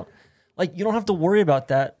build out, like you don't have to worry about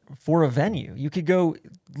that for a venue. You could go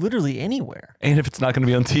literally anywhere. And if it's not going to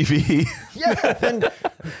be on TV, yeah, then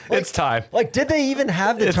it's time. Like, did they even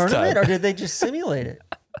have the tournament or did they just simulate it?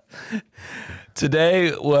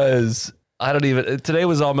 Today was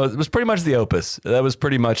it was pretty much the Opus. That was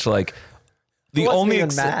pretty much like the only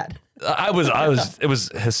mad. It was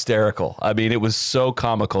hysterical. I mean, it was so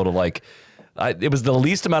comical to like. It was the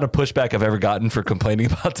least amount of pushback I've ever gotten for complaining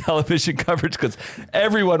about television coverage because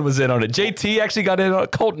everyone was in on it. JT actually got in on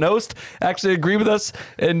it. Colt Knost actually agreed with us,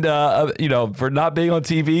 and you know, for not being on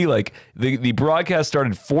TV. Like the broadcast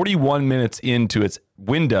started 41 minutes into its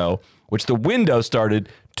window, which the window started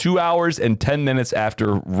 2 hours and 10 minutes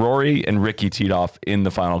after Rory and Ricky teed off in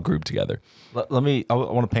the final group together. I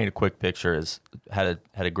want to paint a quick picture. Had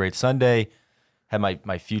a great Sunday. Had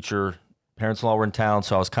my future parents-in-law were in town,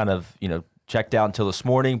 so I was kind of, you know, checked out until this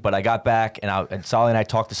morning, but I got back and Solly and I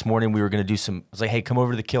talked this morning. We were going to do I was like, hey, come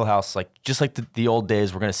over to the Kill House. Like, just like the old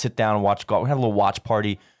days, we're going to sit down and watch golf. We're going to have a little watch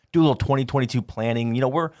party, do a little 2022 planning. You know,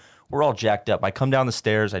 we're all jacked up. I come down the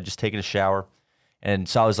stairs. I just taken a shower and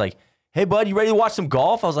Solly's like, hey, bud, you ready to watch some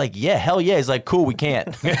golf? I was like, yeah, hell yeah. He's like, cool, we can't.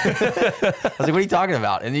 I was like, what are you talking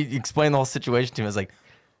about? And he explained the whole situation to me. I was like,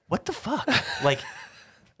 what the fuck? Like,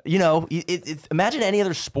 you know, imagine any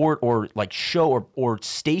other sport or like show or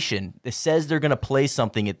station that says they're going to play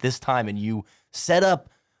something at this time and you set up,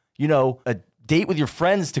 you know, a date with your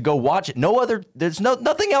friends to go watch it. There's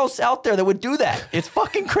nothing else out there that would do that. It's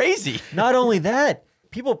fucking crazy. Not only that,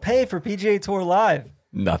 people pay for PGA Tour Live.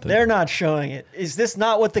 Nothing. They're not showing it. Is this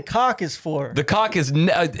not what the cock is for? The cock is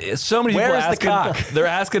so many people asking. The cock? They're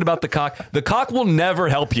asking about the cock. The cock will never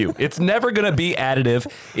help you. It's never going to be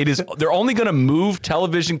additive. They're only going to move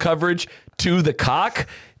television coverage to the cock.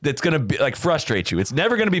 That's going to be like frustrate you. It's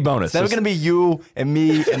never going to be bonus. It's never going to be you and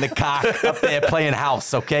me and the cock up there playing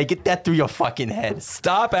house, okay? Get that through your fucking head.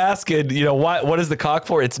 Stop asking, you know, what is the cock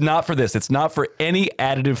for? It's not for this. It's not for any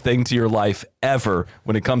additive thing to your life ever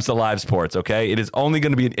when it comes to live sports, okay? It is only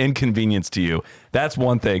going to be an inconvenience to you. That's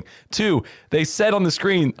one thing. Two, they said on the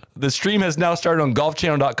screen, the stream has now started on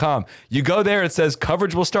golfchannel.com. You go there, it says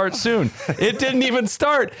coverage will start soon. It didn't even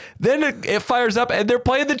start. Then it fires up and they're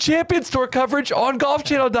playing the Champions Tour coverage on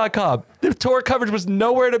golfchannel.com. The tour coverage was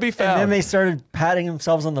nowhere to be found. And then they started patting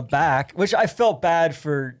themselves on the back, which I felt bad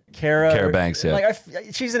for Kara. Kara Banks, yeah. Like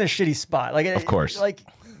she's in a shitty spot. Like, of course. Like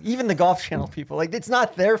even the Golf Channel people, like it's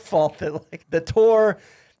not their fault that like the tour,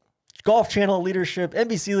 Golf Channel leadership,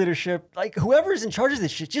 NBC leadership, like whoever's in charge of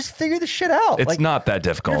this shit, just figure the shit out. It's like, not that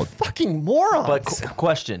difficult. You're fucking morons. But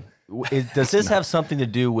question. Does this have something to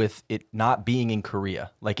do with it not being in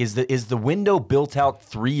Korea? Like, is the window built out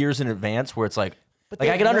 3 years in advance where it's like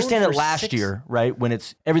I can understand it last year, right? When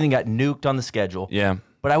everything got nuked on the schedule. Yeah.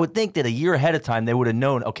 But I would think that a year ahead of time, they would have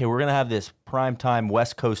known, okay, we're going to have this primetime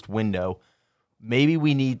West Coast window. Maybe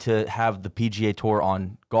we need to have the PGA Tour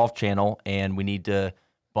on Golf Channel and we need to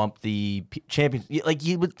bump the Champions. Like,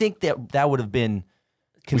 you would think that would have been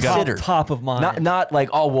considered. Top of mind. Not like,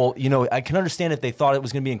 oh, well, you know, I can understand if they thought it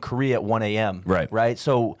was going to be in Korea at 1 a.m. Right.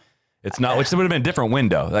 So it's not, which would have been a different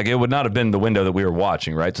window. Like it would not have been the window that we were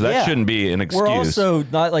watching, right? So that shouldn't be an excuse. We're also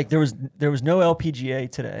not like there was no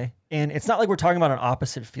LPGA today, and it's not like we're talking about an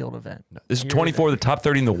opposite field event. This is 24 of the top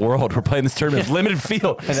 30 in the world. We're playing this tournament. It's limited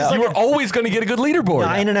field. You were always going to get a good leaderboard.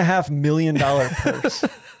 $9.5 million purse.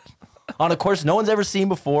 On a course no one's ever seen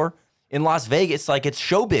before in Las Vegas. Like, it's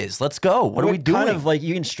showbiz. Let's go. What are we doing? Kind of like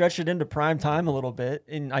you can stretch it into prime time a little bit.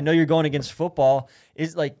 And I know you're going against football.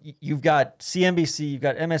 Is like you've got CNBC, you've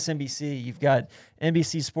got MSNBC, you've got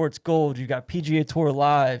NBC Sports Gold, you've got PGA Tour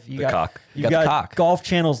Live, you've got Golf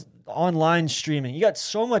Channel's online streaming. You got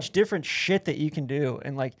so much different shit that you can do.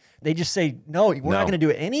 And like they just say, no, we're not going to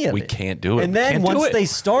do any of it. We can't do it. And then once they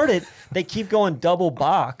start it, they keep going double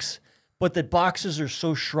box. but the boxes are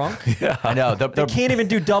so shrunk. I know. They can't even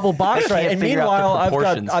do double box right. And meanwhile,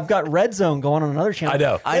 I've got Red Zone going on another channel. I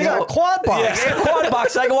know. They got quad box. Yeah, quad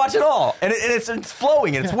box. I can watch it all, and it's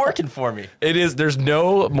flowing and it's working for me. It is. There's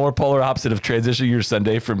no more polar opposite of transitioning your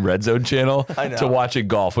Sunday from Red Zone channel to watching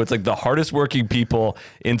golf. It's like the hardest working people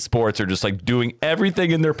in sports are just like doing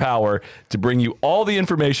everything in their power to bring you all the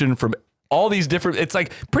information from all these different, it's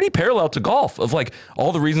like pretty parallel to golf of like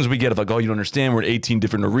all the reasons we get of like, oh, you don't understand. We're in 18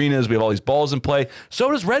 different arenas. We have all these balls in play. So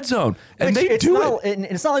does Red Zone. And they do it. And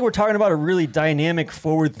it's not like we're talking about a really dynamic,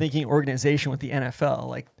 forward-thinking organization with the NFL.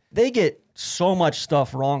 Like they get so much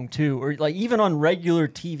stuff wrong too. Or like even on regular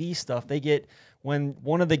TV stuff, they get when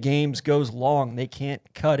one of the games goes long, they can't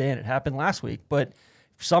cut in. It happened last week, but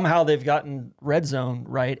somehow they've gotten Red Zone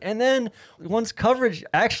right. And then once coverage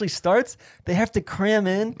actually starts, they have to cram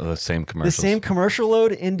in the same commercial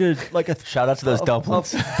load into like a shout out to those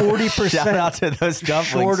dumplings. 40% shout out to those dumplings.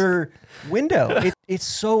 Shorter window. It's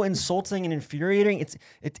so insulting and infuriating.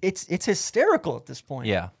 It's hysterical at this point.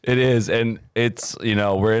 Yeah, it is, and it's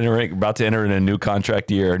we're about to enter in a new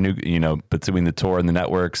contract year, between the tour and the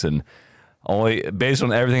networks, and only based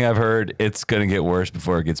on everything I've heard, it's going to get worse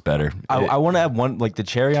before it gets better. I want to have one, like the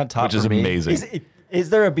cherry on top, which is amazing. Is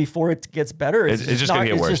there a before it gets better? It's just going to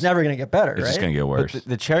get worse. It's just never going to get better. It's just going to get worse.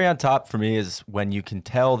 The cherry on top for me is when you can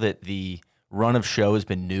tell that the run of show has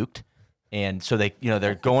been nuked, and so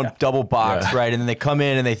they're going double box, right? And then they come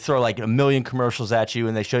in and they throw like a million commercials at you,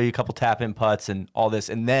 and they show you a couple tap in putts and all this,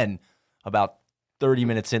 and then about 30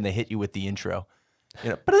 minutes in, they hit you with the intro.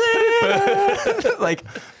 Like,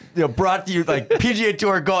 brought to you like PGA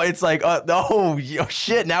Tour golf. It's like,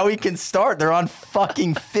 shit, now we can start. They're on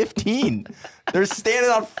fucking 15. They're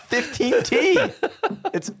standing on 15 tee.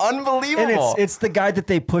 It's unbelievable. And it's the guy that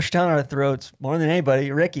they push down our throats more than anybody,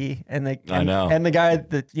 Ricky, and the guy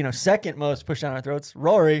that second most pushed down our throats,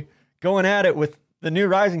 Rory, going at it with the new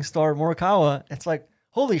rising star Morikawa. It's like,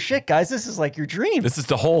 holy shit, guys, this is like your dream. This is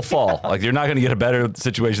the whole fall. Like you're not going to get a better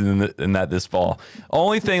situation than that this fall.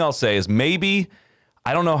 Only thing I'll say is maybe,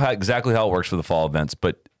 I don't know exactly how it works for the fall events,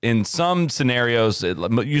 but in some scenarios,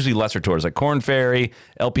 usually lesser tours like Korn Ferry,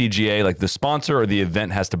 LPGA, like the sponsor or the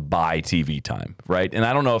event has to buy TV time, right? And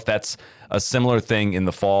I don't know if that's a similar thing in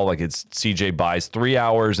the fall, like it's CJ buys 3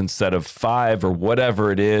 hours instead of 5 or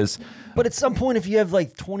whatever it is. But at some point, if you have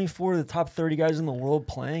like 24 of the top 30 guys in the world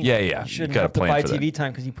playing, you shouldn't have to buy TV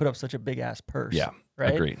time because you put up such a big ass purse. Yeah,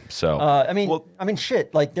 right. Agreed. So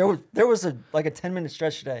shit. Like there was a 10-minute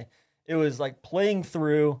stretch today. It was like playing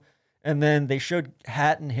through, and then they showed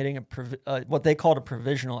Hatton hitting what they called a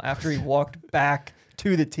provisional after he walked back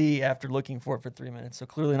to the tee after looking for it for 3 minutes. So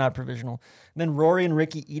clearly not provisional. And then Rory and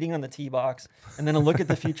Ricky eating on the tee box, and then a look at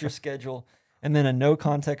the future schedule, and then a no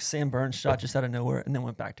context Sam Burns shot just out of nowhere, and then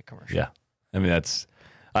went back to commercial. Yeah, I mean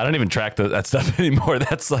I don't even track that stuff anymore.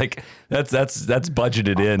 That's like that's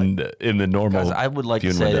budgeted in the normal. Guys, I would like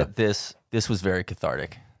to say that this was very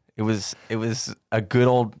cathartic. It was a good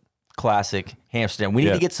old classic Amsterdam. We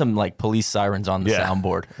need to get some like police sirens on the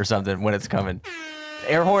soundboard or something when it's coming.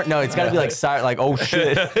 Air horn? No, it's got to be like siren. Like, oh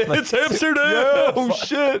shit, like, it's Amsterdam. Yeah, oh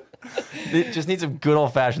shit. It just needs some good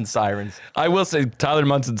old fashioned sirens. I will say, Tyler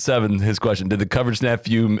Munson 7. His question: did the coverage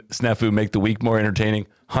snafu make the week more entertaining?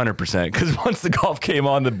 100%. Because once the golf came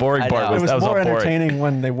on, the boring part was more all entertaining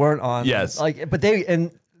when they weren't on. Yes, but they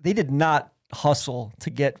did not hustle to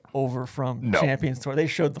get over from Champions Tour. They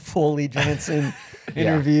showed the full Lee Jensen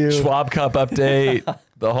interview, Schwab Cup update,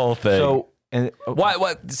 the whole thing. So, why?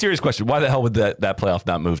 What? Serious question. Why the hell would that playoff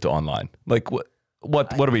not move to online? Like,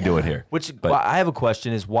 what are we doing here? I have a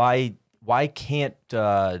question: is why can't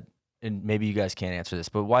and maybe you guys can't answer this,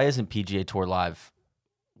 but why isn't PGA Tour Live?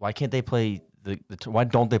 Why can't they play why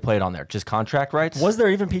don't they play it on there? Just contract rights? Was there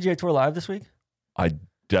even PGA Tour Live this week? I do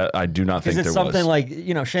not think there was. Because it's something like,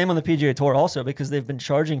 shame on the PGA Tour also, because they've been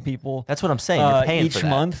charging people. That's what I'm saying. You're paying each for that.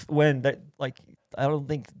 month when that, like, I don't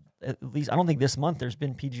think this month there's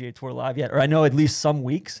been PGA Tour Live yet. Or I know at least some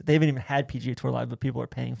weeks they haven't even had PGA Tour Live, but people are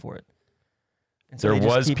paying for it. So there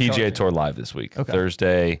was PGA charging. Tour Live this week,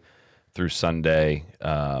 Thursday through Sunday.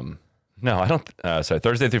 No, I don't. Sorry,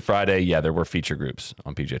 Thursday through Friday. Yeah, there were feature groups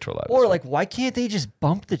on PGA Tour Live. Or like, why can't they just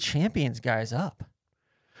bump the Champions guys up?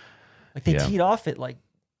 Like they teed off at like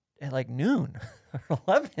noon or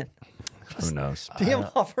 11. Who knows? Tee them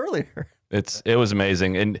off earlier. It was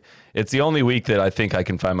amazing, and it's the only week that I think I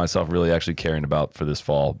can find myself really actually caring about for this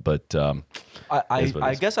fall. But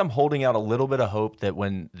I guess I'm holding out a little bit of hope that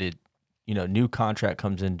when the new contract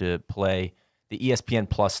comes into play, the ESPN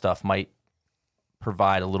Plus stuff might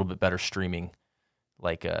provide a little bit better streaming,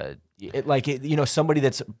 somebody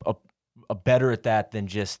that's a better at that than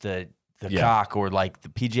just cock or like the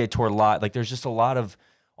PGA Tour Live. Like there's just a lot of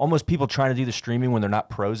almost people trying to do the streaming when they're not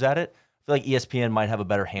pros at it. I feel like ESPN might have a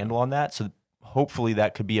better handle on that. So hopefully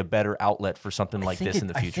that could be a better outlet for something like this in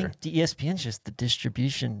the future. I think the ESPN's just the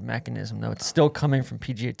distribution mechanism, though. It's still coming from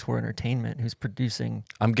PGA Tour Entertainment, who's producing.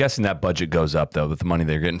 I'm guessing that budget goes up though with the money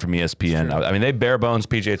they're getting from ESPN. I mean, they bare bones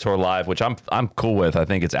PGA Tour Live, which I'm cool with. I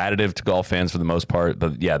think it's additive to golf fans for the most part.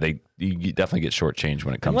 But yeah, you definitely get shortchanged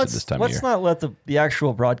when it comes to this time of year. Let's not let the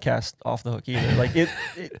actual broadcast off the hook either. Like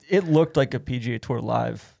it looked like a PGA Tour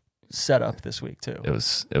Live setup this week too. It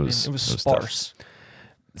was sparse.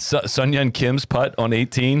 Sun Yun Kim's putt on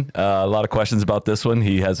 18. A lot of questions about this one.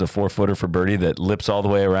 He has a 4-footer for birdie that lips all the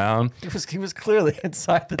way around. He was clearly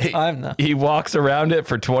inside the time though. He walks around it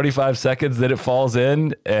for 25 seconds, then it falls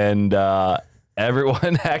in, and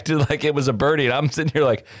everyone acted like it was a birdie. And I'm sitting here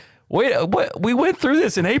like, wait, what? We went through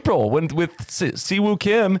this in April with Siwoo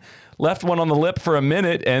Kim. Left one on the lip for a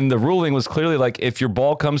minute, and the ruling was clearly like if your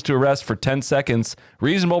ball comes to a rest for 10 seconds,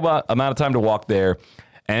 reasonable amount of time to walk there,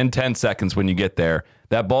 and 10 seconds when you get there,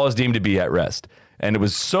 that ball is deemed to be at rest. And it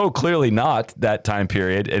was so clearly not that time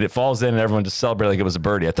period, and it falls in, and everyone just celebrated like it was a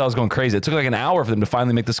birdie. I thought it was going crazy. It took like an hour for them to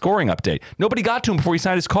finally make the scoring update. Nobody got to him before he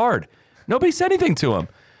signed his card. Nobody said anything to him.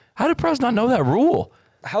 How did pros not know that rule?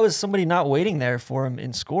 How is somebody not waiting there for him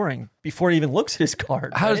in scoring before he even looks at his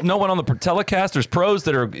card? How is no one on the telecast? There's pros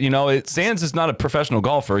that are, Sands is not a professional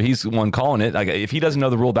golfer. He's the one calling it. Like, if he doesn't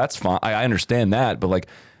know the rule, that's fine. I understand that. But, like,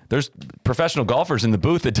 there's professional golfers in the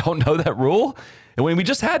booth that don't know that rule. And when we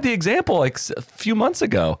just had the example, like, a few months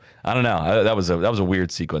ago, I don't know. That was a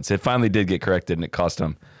weird sequence. It finally did get corrected, and it cost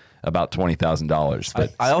him about $20,000.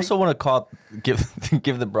 But I also want to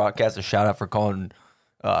give the broadcast a shout out for calling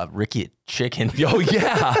Ricky a chicken. Oh,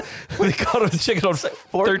 yeah. They called him a chicken on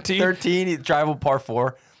 13. 13, he drivable par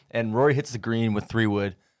 4, and Rory hits the green with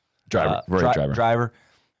 3-wood. Driver.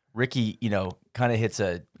 Ricky, kind of hits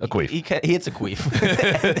a queef. He hits a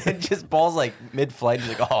queef. And then just balls like mid-flight.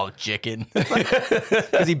 He's like, oh, chicken.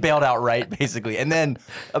 Because he bailed out right, basically. And then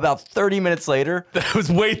about 30 minutes later. That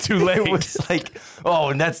was way too late. It was like, oh,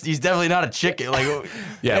 and he's definitely not a chicken. Like,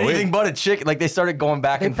 anything but a chicken. Like, they started going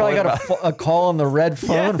back and forth. They probably got a call on the red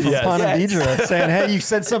phone from Ponte Vedra saying, hey, you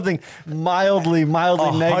said something mildly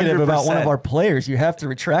negative about one of our players. You have to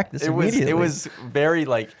retract this immediately. It was very,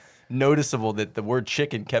 noticeable that the word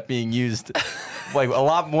chicken kept being used like a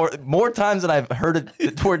lot more times than I've heard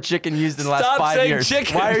the word chicken used in the last 5 years.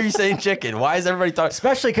 Chicken. Why are you saying chicken? Why is everybody talking?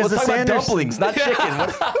 Especially because the Sanderson dumplings, not chicken.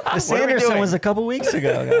 The Sanderson was a couple weeks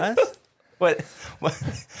ago, guys. What?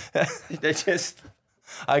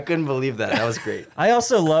 I couldn't believe that. That was great. I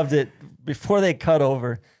also loved it before they cut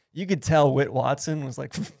over. You could tell Whit Watson was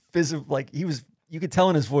you could tell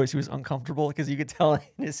in his voice he was uncomfortable because you could tell in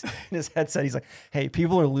his headset he's like, hey,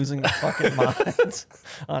 people are losing their fucking minds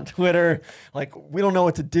on Twitter. Like, we don't know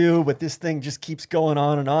what to do, but this thing just keeps going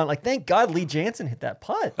on and on. Like, thank God Lee Jansen hit that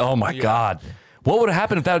putt. Oh, my God. What would have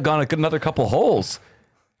happened if that had gone another couple holes?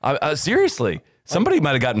 Seriously, somebody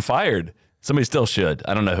might have gotten fired. Somebody still should.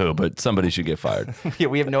 I don't know who, but somebody should get fired. Yeah,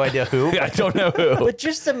 we have no idea who. I don't know who. But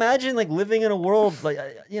just imagine, living in a world,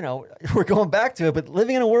 we're going back to it, but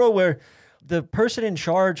living in a world where the person in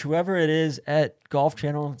charge, whoever it is at Golf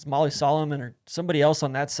Channel, it's Molly Solomon or somebody else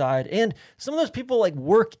on that side, and some of those people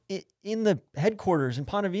work in the headquarters in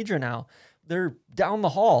Ponte Vedra now. They're down the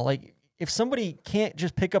hall. Like, if somebody can't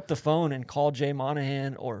just pick up the phone and call Jay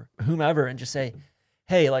Monahan or whomever and just say,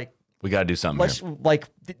 hey, we got to do something here.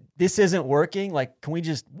 This isn't working. Can we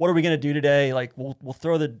just, what are we going to do today? We'll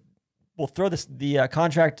throw the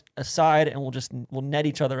contract aside and we'll net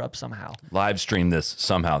each other up somehow. Live stream this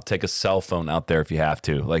somehow. Take a cell phone out there if you have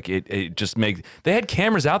to. It just makes. They had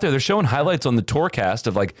cameras out there. They're showing highlights on the Tourcast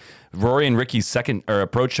of Rory and Ricky's second or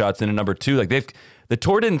approach shots in a number 2. The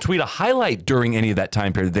tour didn't tweet a highlight during any of that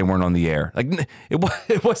time period. They weren't on the air.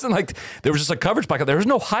 It wasn't like there was just a coverage blackout. There was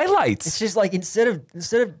no highlights. It's just instead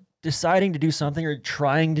of deciding to do something or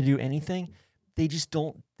trying to do anything, they just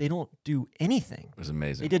don't do anything. It was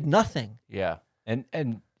amazing. They did nothing. Yeah. And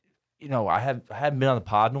I hadn't been on the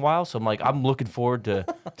pod in a while, so I'm looking forward to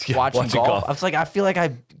watching golf. I was I feel like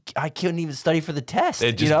I couldn't even study for the test.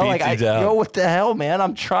 It just beats you down. What the hell, man?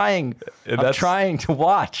 I'm trying to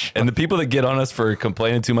watch. And the people that get on us for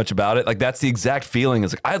complaining too much about it, that's the exact feeling.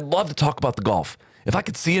 It's I'd love to talk about the golf. If I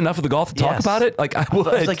could see enough of the golf to talk about it, I would.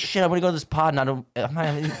 I was shit, I'm going to go to this pod and I'm not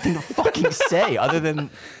having anything to fucking say other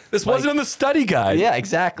than... This wasn't in the study guide. Yeah,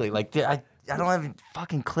 exactly. I don't have any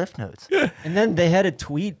fucking cliff notes. And then they had a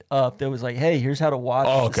tweet up that was hey, here's how to watch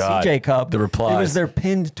the God. CJ Cup. The replies. It was their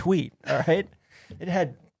pinned tweet, all right? It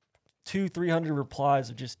had 200-300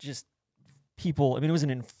 replies of just people. I mean, it was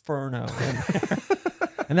an inferno.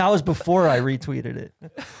 And that was before I retweeted it.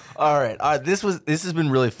 All right. This has been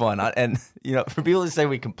really fun. And for people to say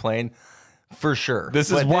we complain, for sure.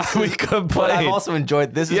 This is why we complain. But I've also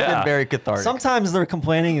enjoyed this. Has been very cathartic. Sometimes their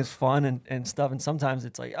complaining is fun and stuff, and sometimes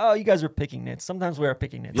it's like, oh, you guys are picking nits. Sometimes we are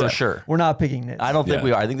picking nits. For sure. We're not picking nits. I don't think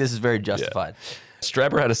we are. I think this is very justified.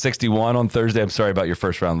 Streber had a 61 on Thursday. I'm sorry about your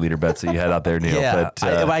first round leader bets that you had out there, Neil. Yeah,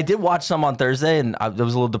 but I did watch some on Thursday, and I was a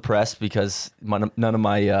little depressed because none of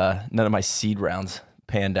my seed rounds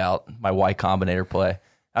panned out. My Y Combinator play.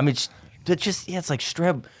 I mean, it's like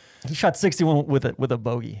Streb. He shot 61 with a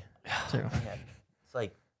bogey. Too. It's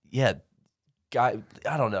like, guy.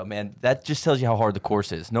 I don't know, man. That just tells you how hard the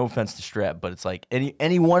course is. No offense to Streb, but it's like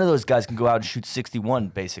any one of those guys can go out and shoot 61.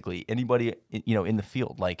 Basically, anybody in the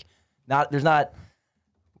field. Like, there's not.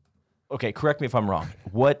 Okay, correct me if I'm wrong.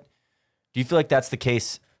 What do you feel like that's the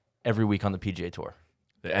case every week on the PGA Tour?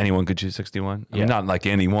 Anyone could shoot 61. I mean, not like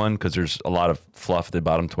anyone, because there's a lot of fluff at the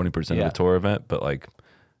bottom 20% of the tour event. But like,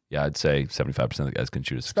 I'd say 75% of the guys can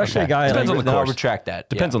shoot a 61. Especially a guy Depends on the course. I'll retract that.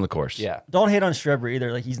 Depends on the course. Yeah. Don't hate on Streber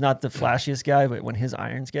either. Like, he's not the flashiest guy, but when his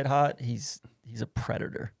irons get hot, he's a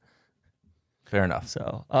predator. Fair enough.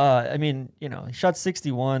 So, I mean, he shot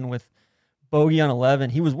 61 with bogey on 11.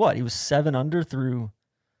 He was what? He was 7 under through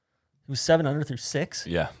 6.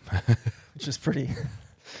 Yeah. Which is pretty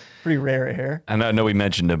rare here. And I know we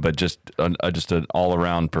mentioned it, but just an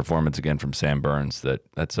all-around performance again from Sam Burns.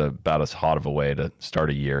 That's about as hot of a way to start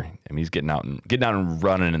a year. I mean, he's getting out and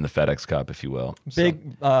running in the FedEx Cup, if you will.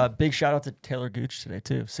 Big shout out to Taylor Gooch today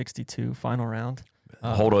too. 62 final round.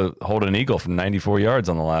 Hold an eagle from 94 yards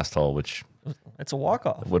on the last hole, which it's a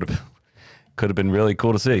walk-off. Could have been really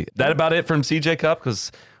cool to see. That about it from CJ Cup,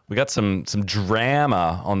 because we got some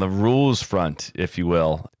drama on the rules front, if you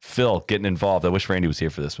will. Phil getting involved. I wish Randy was here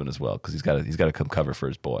for this one as well, because he's got to come cover for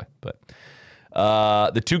his boy. But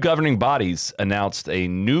the two governing bodies announced a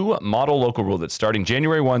new model local rule that starting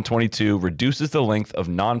January 1, 2022 reduces the length of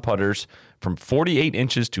non-putters from 48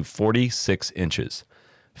 inches to 46 inches.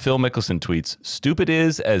 Phil Mickelson tweets, "Stupid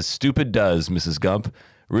is as stupid does, Mrs. Gump.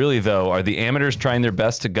 Really, though, are the amateurs trying their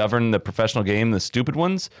best to govern the professional game, the stupid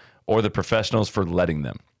ones, or the professionals for letting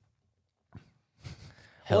them?"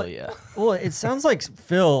 Hell yeah. Well, it sounds like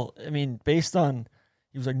Phil, I mean, based on,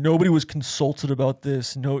 he was like, nobody was consulted about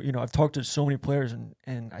this. No, I've talked to so many players,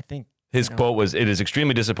 and I think his quote was, "It is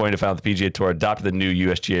extremely disappointing to find that the PGA Tour adopted the new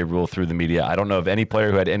USGA rule through the media. I don't know of any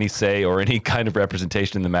player who had any say or any kind of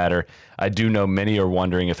representation in the matter. I do know many are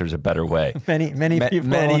wondering if there's a better way."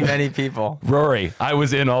 Many people. Rory, I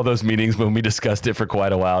was in all those meetings when we discussed it for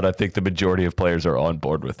quite a while, and I think the majority of players are on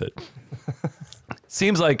board with it.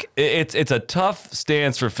 Seems like it's a tough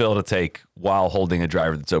stance for Phil to take while holding a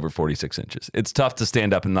driver that's over 46 inches. It's tough to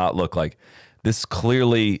stand up and not look like this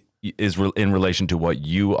clearly is in relation to what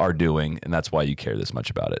you are doing, and that's why you care this much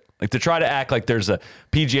about it. Like, to try to act like there's a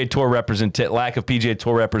PGA Tour lack of PGA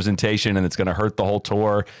Tour representation, and it's going to hurt the whole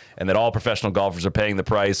tour, and that all professional golfers are paying the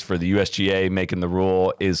price for the USGA making the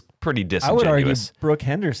rule is pretty disingenuous. I would argue Brooke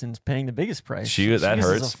Henderson's paying the biggest price. That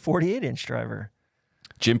hurts. She's a 48-inch driver.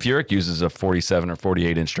 Jim Furyk uses a 47 or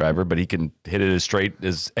 48-inch driver, but he can hit it as straight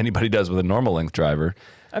as anybody does with a normal length driver.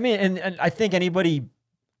 I mean, and I think anybody,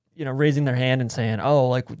 raising their hand and saying, oh,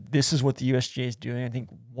 like, this is what the USGA is doing. I think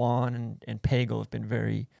Juan and Pagel have been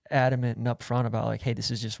very adamant and upfront about, like, hey,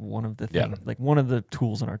 this is just one of the things, like one of the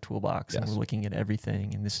tools in our toolbox, and we're looking at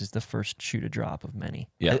everything, and this is the first shoot a drop of many.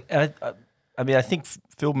 Yeah. I mean, I think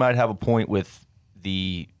Phil might have a point with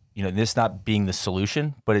the, this not being the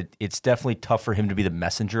solution, but it's definitely tough for him to be the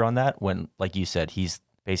messenger on that when, like you said, he's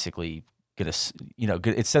basically going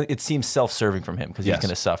to, it seems self-serving from him because he's going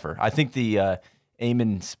to suffer. I think the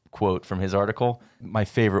Eamon's quote from his article, my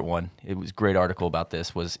favorite one, it was a great article about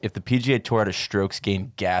this, was, if the PGA Tour had a strokes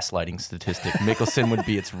gained gaslighting statistic, Mickelson would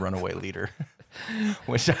be its runaway leader,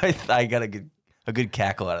 which I got a good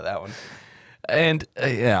cackle out of that one. And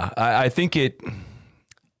I think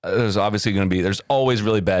there's obviously going to be, there's always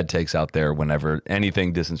really bad takes out there whenever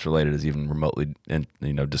anything distance related is even remotely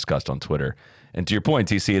discussed on Twitter. And to your point,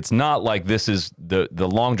 TC, it's not like this is the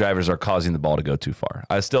long drivers are causing the ball to go too far.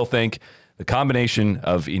 I still think the combination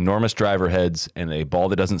of enormous driver heads and a ball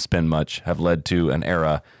that doesn't spin much have led to an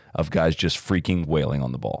era of guys just freaking wailing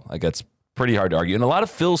on the ball. Like, that's pretty hard to argue. And a lot of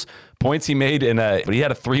Phil's points he made but he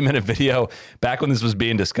had a 3-minute video back when this was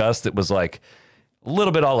being discussed. It was like a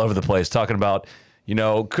little bit all over the place, talking about,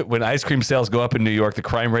 when ice cream sales go up in New York, the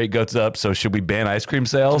crime rate goes up. So should we ban ice cream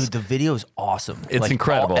sales? Dude, the video is awesome. It's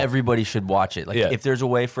incredible. Everybody should watch it. Like, if there's a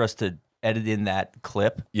way for us to edit in that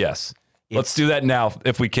clip. Yes. Let's do that now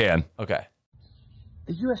if we can. Okay.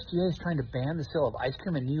 The USGA is trying to ban the sale of ice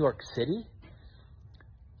cream in New York City?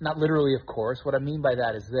 Not literally, of course. What I mean by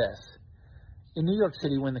that is this. In New York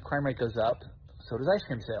City, when the crime rate goes up, so does ice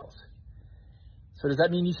cream sales. So does that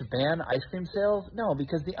mean you should ban ice cream sales? No,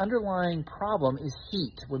 because the underlying problem is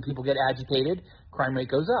heat. When people get agitated, crime rate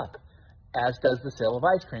goes up, as does the sale of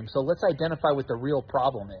ice cream. So let's identify what the real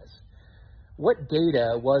problem is. What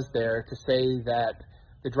data was there to say that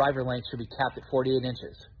the driver length should be capped at 48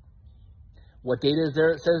 inches? What data is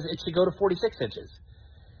there that says it should go to 46 inches?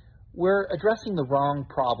 We're addressing the wrong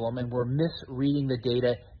problem, and we're misreading the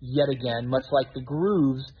data yet again, much like the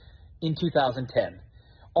grooves in 2010.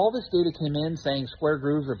 All this data came in saying square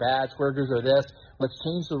grooves are bad, square grooves are this, let's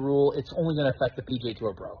change the rule, it's only going to affect the PGA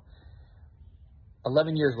Tour Pro.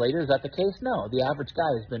 11 years later, is that the case? No, the average guy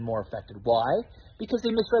has been more affected. Why? Because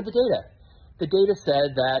they misread the data. The data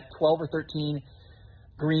said that 12 or 13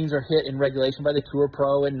 greens are hit in regulation by the Tour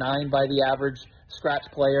Pro and 9 by the average scratch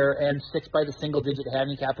player and 6 by the single-digit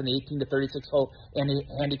handicap, and the 18 to 36 hole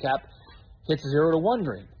handicap hits 0 to 1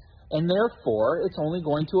 green. And therefore, it's only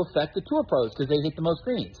going to affect the Tour Pros because they hit the most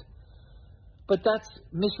greens. But that's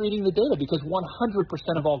misreading the data because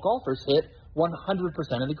 100% of all golfers hit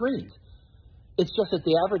 100% of the greens. It's just that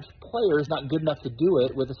the average player is not good enough to do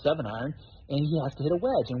it with a 7-iron, and he has to hit a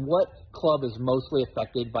wedge. And what club is mostly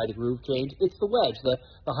affected by the groove change? It's the wedge,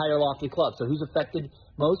 the higher lofty club. So who's affected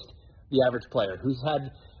most? The average player. Who's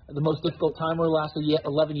had the most difficult time over the last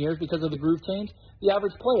 11 years because of the groove change? The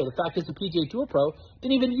average player. The fact is the PGA Tour Pro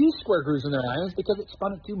didn't even use square grooves in their irons because it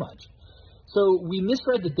spun it too much. So we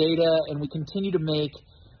misread the data, and we continue to make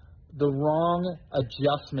the wrong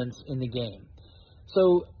adjustments in the game.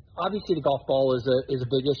 So obviously the golf ball is a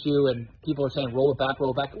big issue, and people are saying roll it back,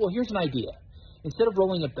 roll it back. Well, here's an idea. Instead of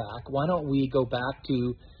rolling it back, why don't we go back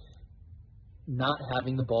to not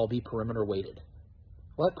having the ball be perimeter weighted?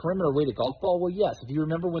 What, perimeter weighted golf ball? Well, yes. If you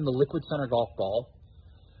remember when the Liquid Center golf ball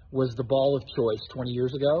was the ball of choice 20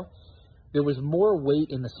 years ago, there was more weight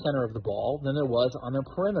in the center of the ball than there was on the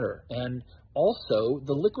perimeter. And also,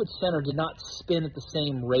 the Liquid Center did not spin at the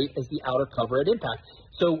same rate as the outer cover at impact.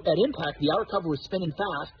 So at impact, the outer cover was spinning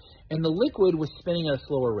fast, and the Liquid was spinning at a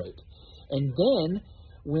slower rate. And then,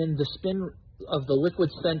 when the spin of the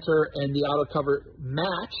Liquid Center and the outer cover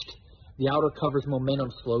matched, the outer cover's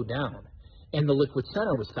momentum slowed down, and the Liquid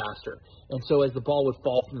Center was faster. And so as the ball would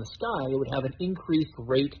fall from the sky, it would have an increased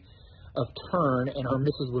rate of turn, and our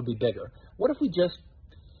misses would be bigger. What if we just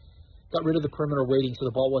got rid of the perimeter weighting so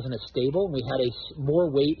the ball wasn't as stable, and we had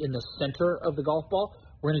more weight in the center of the golf ball?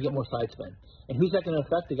 We're going to get more side spin. And who's that going to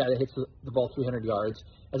affect? The guy that hits the ball 300 yards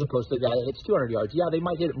as opposed to the guy that hits 200 yards. Yeah, they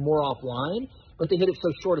might hit it more offline, but they hit it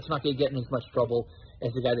so short it's not going to get in as much trouble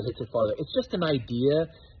as the guy that hits it farther. It's just an idea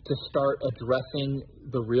to start addressing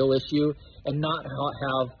the real issue and not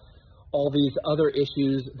have all these other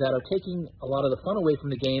issues that are taking a lot of the fun away from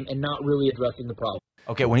the game and not really addressing the problem.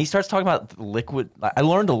 Okay, when he starts talking about liquid, I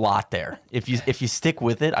learned a lot there. If you stick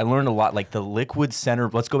with it, I learned a lot. Like the Liquid Center,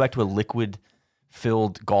 let's go back to a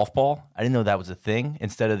liquid-filled golf ball. I didn't know that was a thing.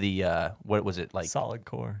 Instead of the, what was it? Like solid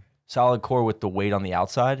core. Solid core with the weight on the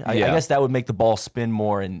outside. I guess that would make the ball spin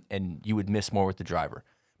more and you would miss more with the driver.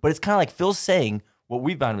 But it's kind of like Phil's saying what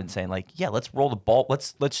we've been saying, like, yeah, let's roll the ball.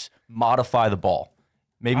 Let's modify the ball.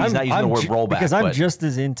 Maybe he's not using the word rollback. Because I'm just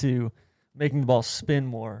as into making the ball spin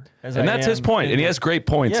more. And that's his point. And he has great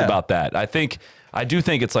points about that. I do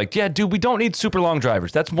think it's like, yeah, dude, we don't need super long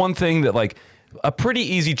drivers. That's one thing that, like, a pretty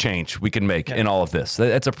easy change we can make in all of this.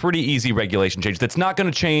 That's a pretty easy regulation change. That's not going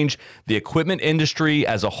to change the equipment industry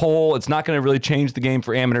as a whole. It's not going to really change the game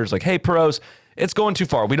for amateurs. Like, hey, pros, it's going too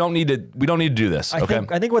far. We don't need to do this. I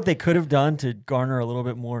think what they could have done to garner a little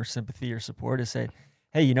bit more sympathy or support is say,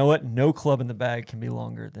 hey, you know what? No club in the bag can be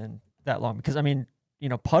longer than that long. Because, I mean, you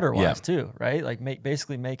know, putter wise too, right? Like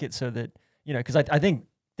basically make it so that, you know, because I think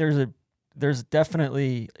there's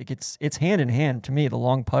definitely, like, it's hand in hand to me, the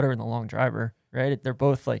long putter and the long driver, right? They're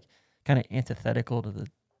both like kind of antithetical to the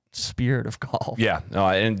spirit of golf. Yeah, no,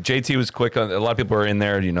 and JT was quick on. A lot of people were in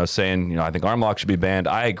there, you know, saying, you know, I think arm lock should be banned.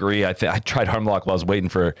 I agree. I tried arm lock while I was waiting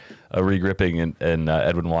for a re-gripping in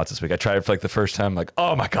Edwin Watts this week. I tried it for like the first time. Like,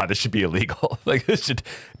 oh my god, this should be illegal. Like, this should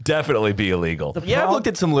definitely be illegal. I've looked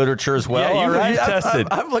at some literature as well. Yeah, you've tested.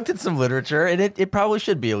 I've looked at some literature, and it probably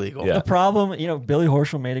should be illegal. Yeah. The problem, you know, Billy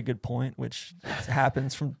Horschel made a good point, which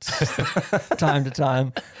happens from time to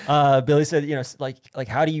time. Billy said, you know, like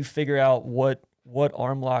how do you figure out what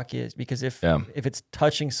arm lock is? Because if it's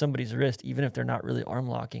touching somebody's wrist, even if they're not really arm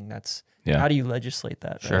locking, that's how do you legislate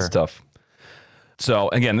that? Right? Sure, it's tough. So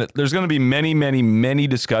again, there's going to be many, many, many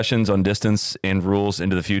discussions on distance and rules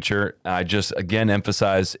into the future. I just again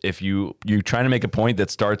emphasize, if you're trying to make a point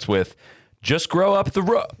that starts with just grow up the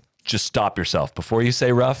road, just stop yourself. Before you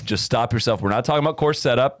say rough, just stop yourself. We're not talking about course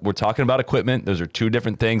setup. We're talking about equipment. Those are two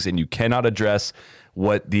different things, and you cannot address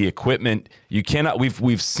what the equipment, you cannot,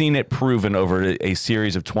 we've seen it proven over a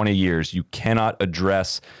series of 20 years. You cannot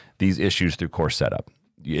address these issues through course setup.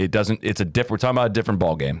 It doesn't, it's a different, we're talking about a different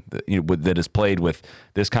ball game that is played with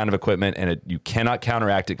this kind of equipment, and you cannot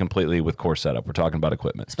counteract it completely with course setup. We're talking about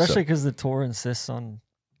equipment. Especially because the tour insists on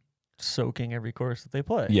soaking every course that they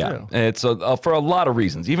play. Yeah, too. and it's for a lot of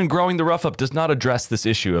reasons. Even growing the rough up does not address this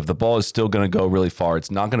issue of the ball is still going to go really far. It's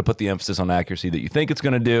not going to put the emphasis on accuracy that you think it's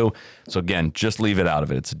going to do. So again, just leave it out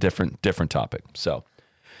of it. It's a different topic. So,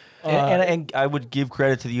 and I would give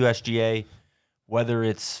credit to the USGA, whether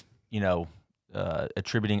it's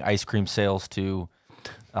attributing ice cream sales to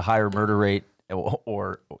a higher murder rate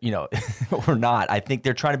or or not. I think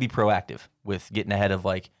they're trying to be proactive with getting ahead of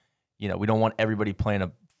we don't want everybody playing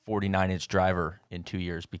a 49-inch driver in 2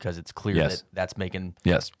 years because it's clear that that's making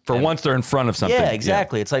for once they're in front of something. Yeah,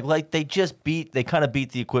 exactly. It's like they kind of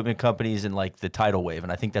beat the equipment companies in the tidal wave,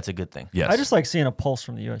 and I think that's a good thing. Yes. I just like seeing a pulse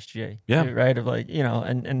from the USGA. Yeah. Too, right. Of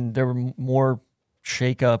and there were more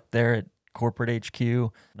shakeup there at corporate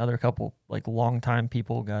HQ. Another couple longtime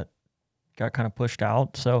people got kind of pushed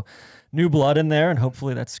out. So new blood in there, and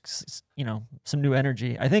hopefully that's some new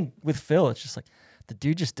energy. I think with Phil, it's just the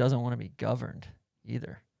dude just doesn't want to be governed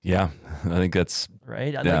either. Yeah, I think that's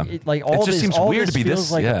right. Yeah. All it just seems weird to be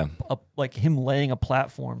this. Like him laying a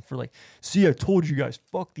platform for see, I told you guys,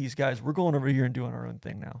 fuck these guys. We're going over here and doing our own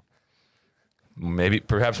thing now.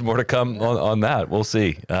 Perhaps more to come on that. We'll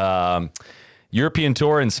see. European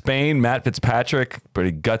Tour in Spain, Matt Fitzpatrick,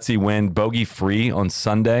 pretty gutsy win, bogey free on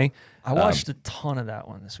Sunday. I watched a ton of that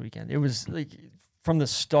one this weekend. It was from the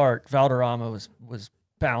start, Valderrama was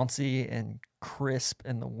bouncy and crisp,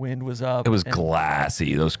 and the wind was up. It was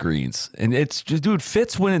glassy, those greens. And it's just, dude,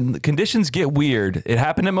 Fitz, when the conditions get weird, it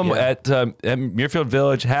happened at Muirfield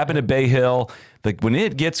Village, happened at Bay Hill. When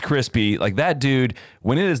it gets crispy, that dude,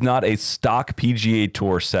 when it is not a stock PGA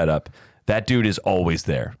Tour setup, that dude is always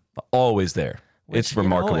there. Always there. It's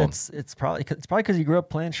remarkable. It's probably because you grew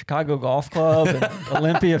up playing Chicago Golf Club and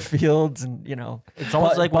Olympia Fields, and it's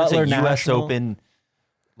almost like when it's a U.S. National. Open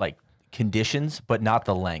conditions, but not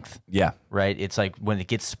the length. Yeah, right. It's when it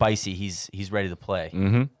gets spicy, he's ready to play.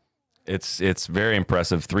 Mm-hmm. It's very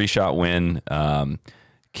impressive. 3-shot win.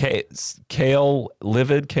 Kale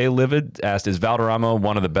Livid asked, "Is Valderrama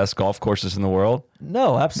one of the best golf courses in the world?"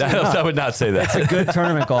 No, absolutely not. I would not say that. It's a good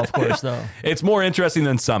tournament golf course, though. It's more interesting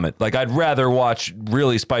than Summit. I'd rather watch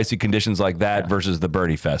really spicy conditions like that versus the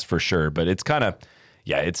Birdie Fest for sure. But it's kind of,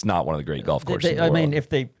 it's not one of the great golf courses in the world. I mean, if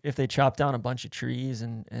they chop down a bunch of trees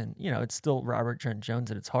and it's still Robert Trent Jones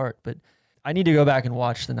at its heart. But I need to go back and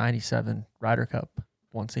watch the '97 Ryder Cup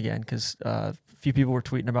once again because a few people were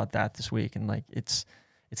tweeting about that this week, and it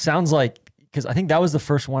sounds because I think that was the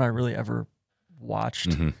first one I really ever watched.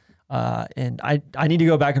 Mm-hmm. And I need to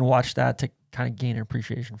go back and watch that to kind of gain an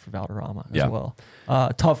appreciation for Valderrama as well.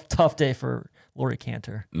 Tough day for Laurie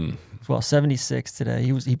Cantor as well. 76 today.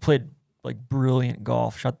 He played brilliant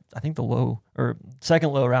golf. Shot I think the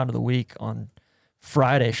second low round of the week on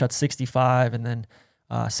Friday. Shot 65 and then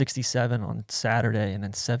 67 on Saturday and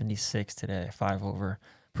then 76 today. 5 over.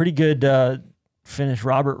 Pretty good finish.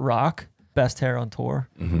 Robert Rock, best hair on tour.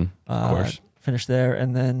 Mm-hmm. Of course. Finished there,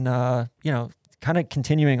 and then kind of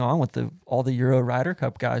continuing on with all the Euro Ryder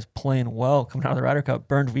Cup guys playing well coming out of the Ryder Cup.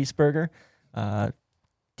 Bernd Wiesberger,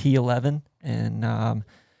 T11, and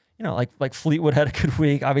Fleetwood had a good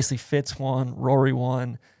week. Obviously, Fitz won, Rory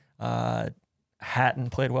won, Hatton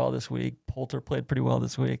played well this week. Poulter played pretty well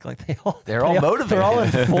this week. They're all motivated. They're all in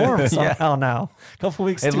form somehow now. A couple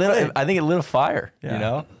weeks. I think it lit a fire.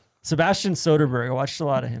 Yeah. Sebastian Soderberg. I watched a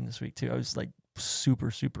lot of him this week too. I was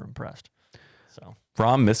super impressed. So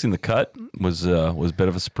Rahm missing the cut was a bit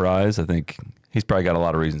of a surprise. I think he's probably got a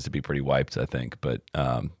lot of reasons to be pretty wiped. I think, but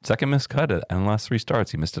second missed cut in the last 3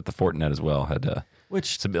 starts. He missed at the Fortinet as well. Had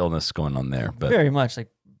some illness going on there. But very much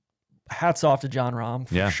hats off to John Rahm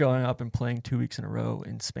for showing up and playing 2 weeks in a row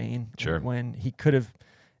in Spain. Sure. When he could have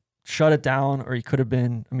shut it down, or he could have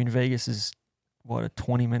been. I mean, Vegas is a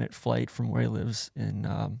 20-minute flight from where he lives in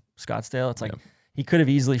Scottsdale. It's he could have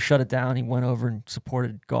easily shut it down. He went over and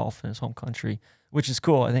supported golf in his home country, which is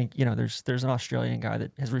cool. I think there's an Australian guy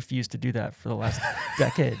that has refused to do that for the last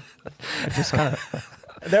decade. I just kind of.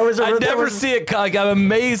 I never see it. I'm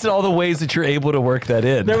amazed at all the ways that you're able to work that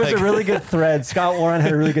in. There was a really good thread. Scott Warren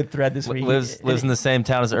had a really good thread this week. Lives in the same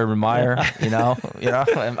town as Urban Meyer.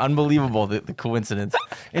 Unbelievable the coincidence.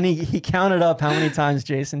 And he counted up how many times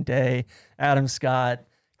Jason Day, Adam Scott,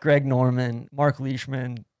 Greg Norman, Mark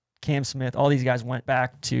Leishman, Cam Smith, all these guys went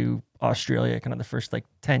back to Australia, kind of the first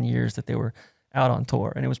 10 years that they were out on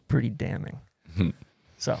tour, and it was pretty damning.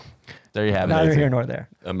 So there you have it. Neither here nor there.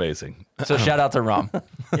 Amazing. So shout out to Rom.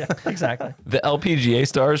 Yeah, exactly. The LPGA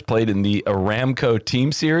stars played in the Aramco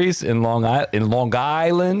Team Series in Long Island. Long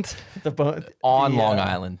Island.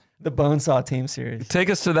 The Bonesaw Team Series.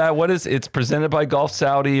 Take us to that. It's presented by Gulf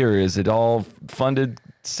Saudi, or is it all funded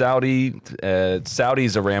Saudi?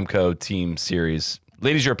 Saudi's Aramco Team Series,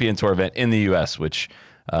 Ladies European Tour event in the U.S., which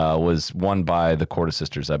was won by the Corda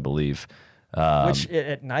sisters, I believe. Which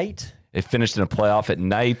at night? It finished in a playoff at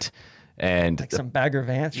night. And some Bagger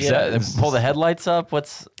Vance. Yeah, pull the headlights up.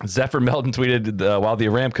 Zephyr Melton tweeted, while the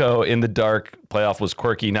Aramco in the dark playoff was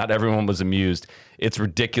quirky, not everyone was amused. It's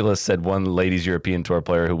ridiculous, said one Ladies European Tour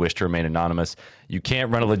player who wished to remain anonymous. You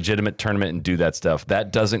can't run a legitimate tournament and do that stuff.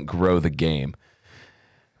 That doesn't grow the game.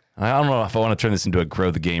 I don't know if I want to turn this into a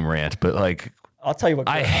grow the game rant, but I'll tell you what.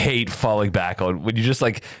 I hate falling back on when you just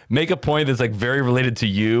make a point that's very related to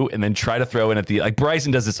you and then try to throw in at the,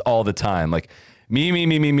 Bryson does this all the time.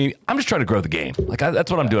 Me. I'm just trying to grow the game.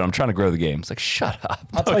 That's what I'm doing. I'm trying to grow the game. It's shut up.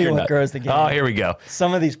 I'll tell you what grows the game. Oh, here we go.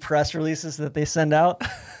 Some of these press releases that they send out,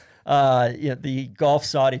 the Gulf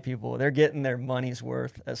Saudi people, they're getting their money's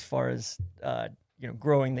worth as far as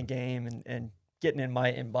growing the game and getting in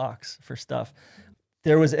my inbox for stuff.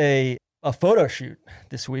 There was a photo shoot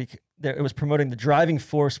this week. It was promoting the Driving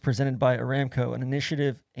Force presented by Aramco, an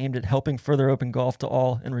initiative aimed at helping further open golf to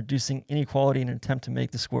all and reducing inequality in an attempt to make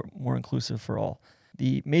the sport more inclusive for all.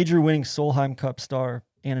 The major-winning Solheim Cup star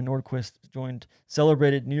Anna Nordquist joined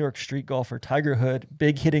celebrated New York street golfer Tiger Hood,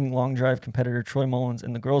 big-hitting long drive competitor Troy Mullins,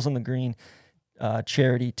 and the Girls on the Green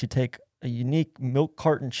charity to take a unique milk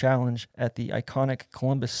carton challenge at the iconic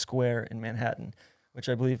Columbus Square in Manhattan, which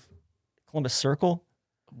I believe Columbus Circle.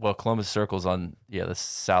 Well, Columbus Circle's on the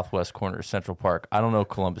southwest corner of Central Park. I don't know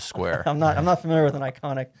Columbus Square. I'm not familiar with an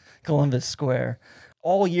iconic Columbus Square.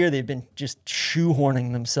 All year they've been just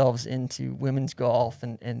shoehorning themselves into women's golf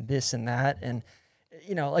and this and that. And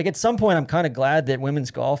at some point I'm kind of glad that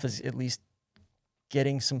women's golf is at least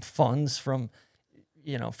getting some funds from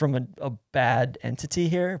a bad entity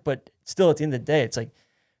here. But still, at the end of the day, it's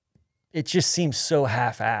it just seems so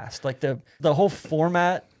half-assed. The whole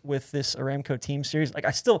format with this Aramco Team Series,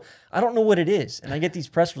 I don't know what it is, and I get these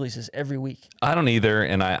press releases every week. I don't either,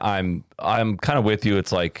 and I'm kind of with you.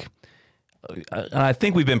 It's and I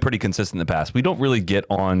think we've been pretty consistent in the past. We don't really get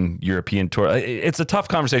on European Tour. It's a tough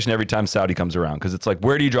conversation every time Saudi comes around because it's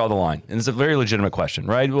where do you draw the line? And it's a very legitimate question,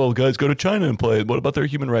 right? Well, guys go to China and play. What about their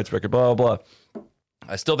human rights record? Blah, blah, blah.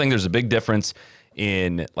 I still think there's a big difference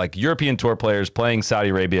in European Tour players playing Saudi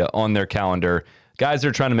Arabia on their calendar. Guys that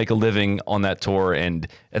are trying to make a living on that tour, and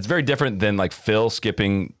it's very different than Phil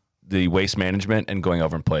skipping the waste management and going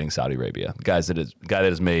over and playing Saudi Arabia. Guy that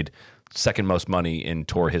has made second most money in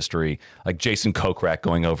tour history, like Jason Kokrak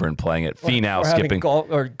going over and playing it. Finau skipping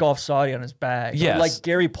Golf Saudi on his bag. Yes.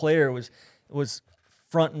 Gary Player was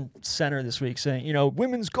front and center this week saying,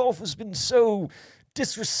 women's golf has been so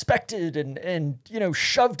disrespected and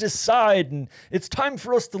shoved aside, and it's time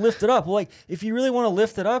for us to lift it up. Well, if you really want to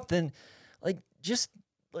lift it up, then just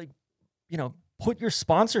put your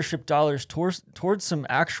sponsorship dollars towards some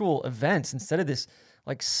actual events instead of this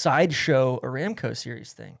sideshow Aramco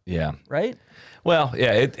series thing. Yeah. Right? Well,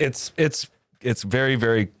 yeah, it's very,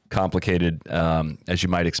 very complicated, as you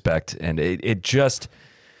might expect, and it just,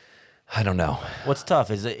 I don't know. What's tough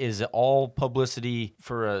is it all publicity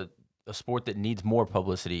for a sport that needs more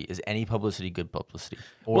publicity? Is any publicity good publicity?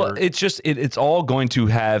 Well, it's just it's all going to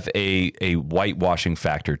have a whitewashing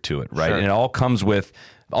factor to it, right? Sure. And it all comes with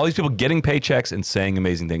all these people getting paychecks and saying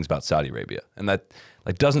amazing things about Saudi Arabia, and that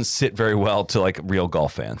doesn't sit very well to real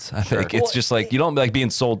golf fans. I think it's just you don't being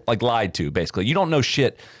sold lied to. Basically, you don't know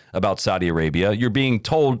shit about Saudi Arabia. You're being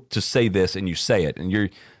told to say this, and you say it, and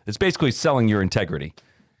it's basically selling your integrity,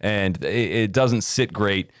 and it doesn't sit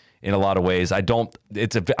great in a lot of ways. I still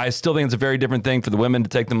think it's a very different thing for the women to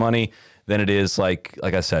take the money than it is, like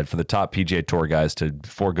I said, for the top PGA Tour guys to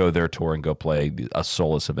forego their tour and go play a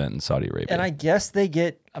soulless event in Saudi Arabia. And I guess they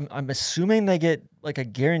get, I'm assuming they get a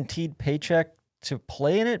guaranteed paycheck to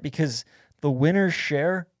play in it, because the winner's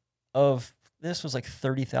share of this was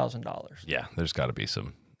 $30,000. Yeah, there's got to be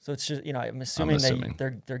some. So it's just, I'm assuming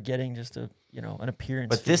they're getting just an appearance.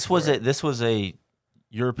 But this was a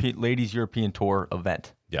ladies European Tour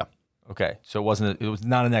event. Yeah. Okay, so it was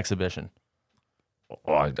not an exhibition.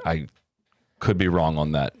 Well, I could be wrong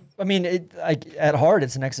on that. I mean, at heart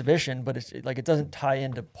it's an exhibition, but it's it doesn't tie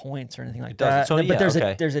into points or anything like that. So, but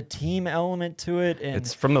there's a team element to it, and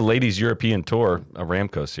it's from the Ladies European Tour,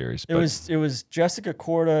 Aramco series. It was Jessica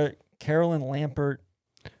Korda, Carolyn Lampert,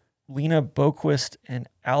 Lena Boquist and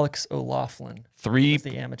Alex O'Loughlin. Three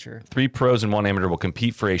the amateur. 3 pros and 1 amateur will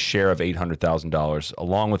compete for a share of $800,000,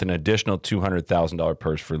 along with an additional $200,000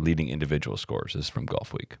 purse for leading individual scores. This is from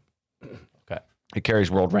Golf Week. Okay. It carries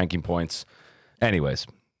world ranking points. Anyways,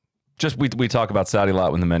 just we talk about Saudi a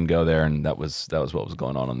lot when the men go there, and that was what was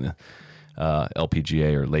going on the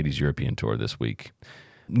LPGA or Ladies European Tour this week.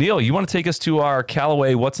 Neil, you want to take us to our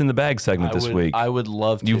Callaway What's in the Bag segment this week? I would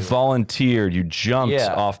love to. You volunteered. You jumped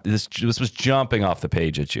off. This was jumping off the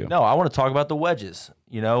page at you. No, I want to talk about the wedges.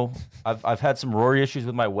 You know, I've had some Rory issues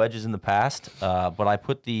with my wedges in the past, but I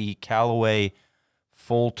put the Callaway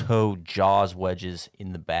full toe Jaws wedges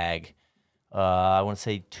in the bag. I want to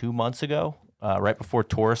say 2 months ago, right before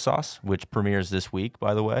Torah Sauce, which premieres this week,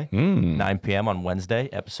 by the way, 9 p.m. on Wednesday,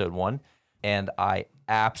 episode 1, and I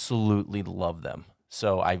absolutely love them.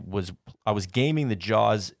 So I was gaming the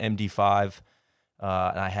Jaws MD5,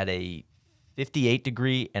 and I had a 58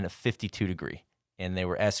 degree and a 52 degree, and they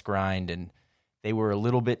were S grind, and they were a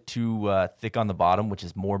little bit too thick on the bottom, which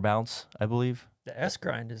is more bounce, I believe. The S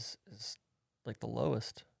grind is like the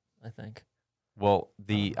lowest, I think. Well,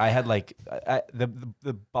 I had like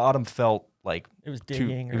the bottom felt like it was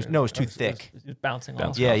digging. It was too thick. It was bouncing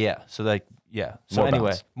off. Yeah. So So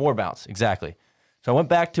anyway, bounce. more bounce, exactly. So I went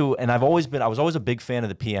back to, and I was always a big fan of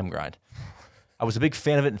the PM grind. I was a big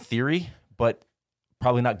fan of it in theory, but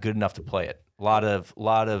probably not good enough to play it. A lot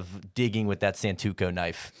of digging with that Santuco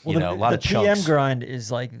knife. Well, a lot of chunks. The PM grind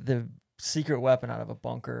is like the secret weapon out of a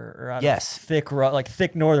bunker or out of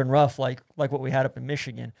thick northern rough, like what we had up in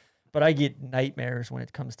Michigan. But I get nightmares when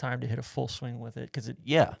it comes time to hit a full swing with it because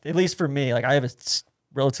at least for me, like I have a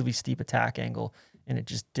relatively steep attack angle and it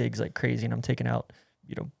just digs like crazy, and I'm taking out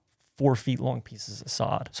 4 feet long pieces of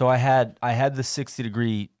sod. So I had the 60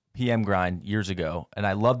 degree PM grind years ago, and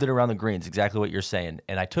I loved it around the greens, exactly what you're saying.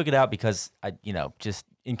 And I took it out because I just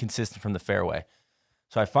inconsistent from the fairway.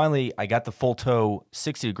 So I got the full toe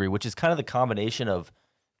 60 degree, which is kind of the combination of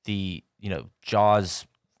the Jaws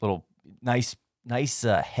little nice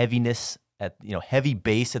heaviness at heavy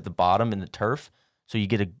base at the bottom in the turf, so you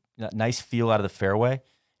get a nice feel out of the fairway.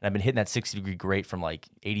 And I've been hitting that 60 degree great from like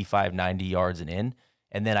 85, 90 yards and in.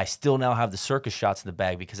 And then I still now have the circus shots in the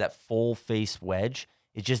bag because that full face wedge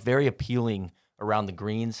is just very appealing around the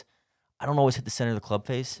greens. I don't always hit the center of the club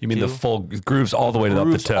face. You mean the full grooves all the way to up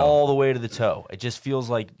the toe? All the way to the toe. It just feels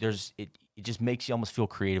like it just makes you almost feel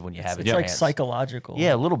creative when you have it in your hands. It's like psychological.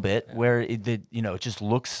 Yeah, a little bit, where it just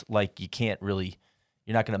looks like you're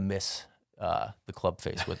not going to miss the club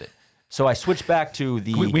face with it. So I switched back to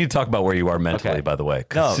the... We need to talk about where you are mentally, by the way.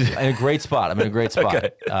 No, in a great spot. I'm in a great spot.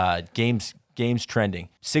 Okay. Games trending.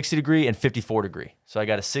 60 degree and 54 degree. So I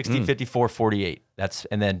got a 60, 54, 48.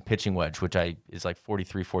 And then pitching wedge, which is like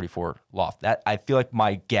 43, 44 loft. That I feel like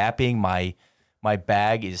my gapping, my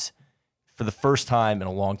bag is, for the first time in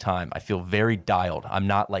a long time, I feel very dialed. I'm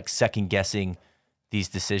not like second guessing these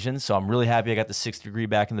decisions. So I'm really happy I got the 60 degree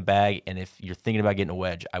back in the bag. And if you're thinking about getting a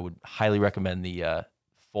wedge, I would highly recommend the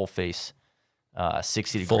full face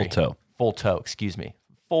 60 degree. Full toe, excuse me.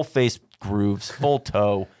 Full face grooves, full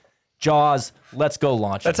toe. Jaws, let's go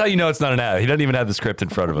launch. That's how you know it's not an ad. He doesn't even have the script in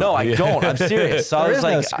front of him. No, I don't. I'm serious. So I was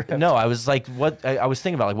like, what? I was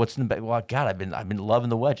thinking about like, what's in the bag? Well, God, I've been loving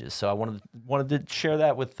the wedges. So I wanted to share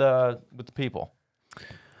that with the people.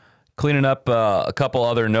 Cleaning up a couple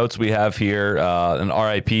other notes we have here. An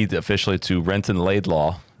RIP officially to Renton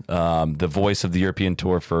Laidlaw, the voice of the European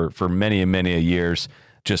Tour for many and many years.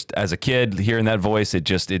 Just as a kid, hearing that voice, it's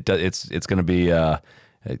going to be.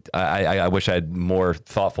 I wish I had more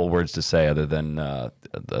thoughtful words to say other than a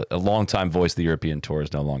longtime voice of the European Tour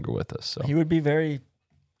is no longer with us. So he would be very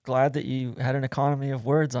glad that you had an economy of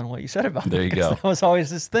words on what you said about him. There you go. That was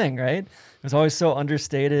always his thing, right? It was always so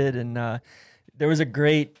understated. And there was a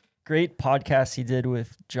great podcast he did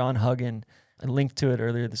with John Huggan. I linked to it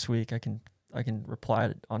earlier this week. I can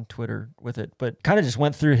reply on Twitter with it, but kind of just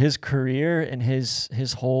went through his career and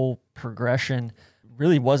his whole progression.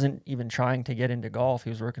 Really wasn't even trying to get into golf. He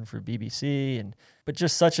was working for BBC, but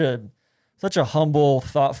just such a humble,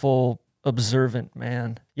 thoughtful, observant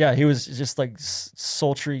man. Yeah, he was just like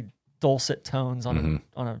sultry, dulcet tones on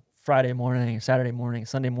a Friday morning, Saturday morning,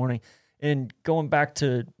 Sunday morning. And going back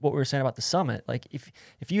to what we were saying about the summit, like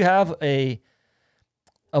if you have a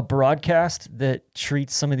broadcast that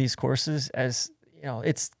treats some of these courses as,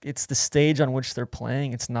 it's the stage on which they're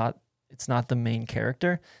playing. It's not the main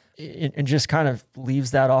character. And just kind of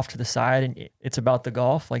leaves that off to the side, and it's about the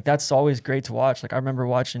golf. Like, that's always great to watch. Like, I remember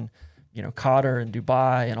watching, Qatar and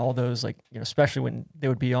Dubai and all those, like, especially when they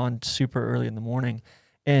would be on super early in the morning.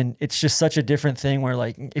 And it's just such a different thing where,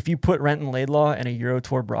 like, if you put Renton Laidlaw and a Euro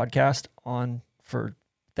Tour broadcast on for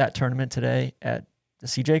that tournament today at the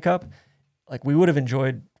CJ Cup, like we would have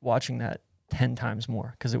enjoyed watching that 10 times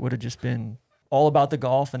more because it would have just been all about the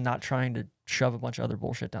golf and not trying to shove a bunch of other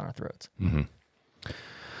bullshit down our throats. Mm-hmm.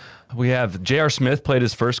 We have J.R. Smith played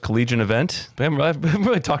his first collegiate event. We haven't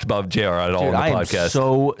really talked about J.R. at all on the podcast.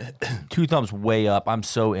 So, two thumbs way up. I'm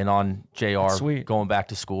so in on J.R. Sweet. Going back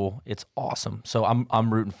to school. It's awesome. So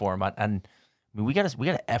I'm rooting for him. And I mean, we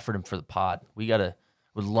gotta effort him for the pod.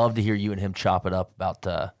 Would love to hear you and him chop it up about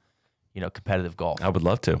competitive golf. I would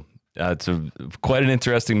love to. It's quite an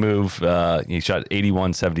interesting move. He shot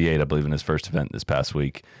 81-78, I believe, in his first event this past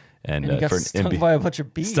week. And he got stung by a bunch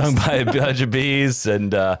of bees. Stung by a bunch of bees,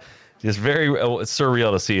 and just very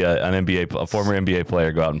surreal to see a former NBA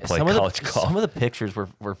player go out and play college golf. Some of the pictures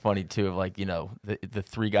were funny too, of like, the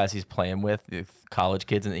three guys he's playing with, the college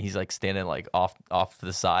kids, and he's like standing like off to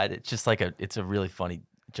the side. It's just like it's a really funny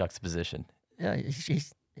juxtaposition. Yeah,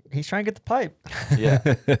 he's trying to get the pipe.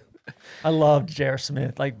 Yeah. I loved J.R.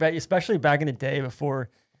 Smith, like especially back in the day before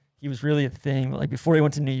he was really a thing. Like before he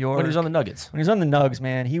went to New York, when he was on the Nuggets. When he was on the Nugs,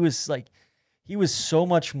 man, he was so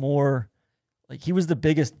much more. Like he was the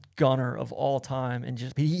biggest gunner of all time, and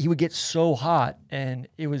just he would get so hot, and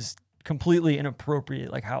it was completely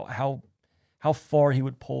inappropriate. Like how far he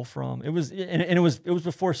would pull from. It was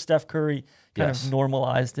before Steph Curry kind of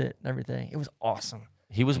normalized it and everything. It was awesome.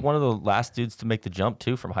 He was one of the last dudes to make the jump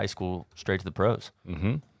too, from high school straight to the pros.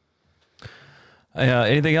 Mm-hmm.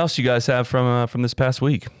 Anything else you guys have from this past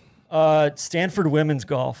week? Stanford women's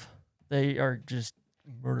golf. They are just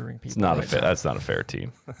murdering people. That's not a fair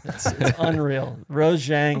team. It's unreal. Rose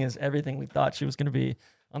Zhang is everything we thought she was going to be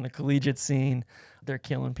on the collegiate scene. They're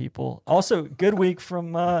killing people. Also, good week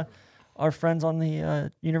from our friends on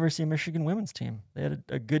the University of Michigan women's team. They had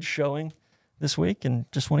a good showing this week,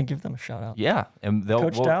 and just want to give them a shout out. Yeah, and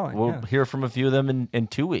we'll hear from a few of them in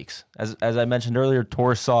 2 weeks. As I mentioned earlier,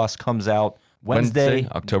 Tour Sauce comes out Wednesday,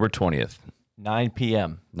 October 20th. 9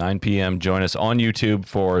 p.m. 9 p.m. Join us on YouTube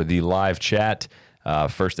for the live chat.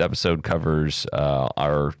 First episode covers some of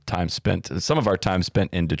our time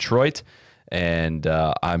spent in Detroit, and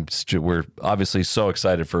we're obviously so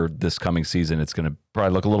excited for this coming season. It's going to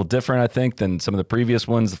probably look a little different, I think, than some of the previous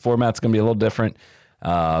ones. The format's going to be a little different.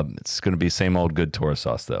 It's going to be same old good Tour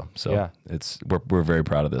Sauce though. So yeah. We're very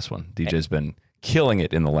proud of this one. DJ's been killing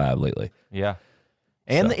it in the lab lately. Yeah.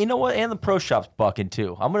 And you know what? And the pro shop's bucking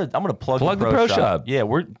too. I'm gonna plug the pro shop. Yeah,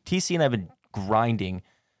 TC and I have been grinding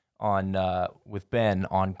on with Ben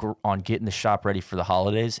on getting the shop ready for the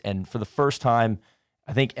holidays, and for the first time,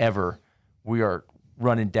 I think ever, we are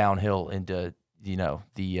running downhill into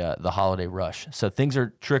the holiday rush. So things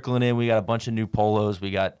are trickling in. We got a bunch of new polos. We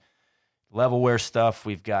got levelware stuff.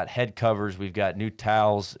 We've got head covers. We've got new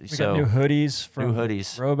towels. We got new hoodies from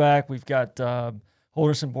Roback. We've got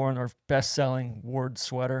Holderson Bourne, our best-selling Ward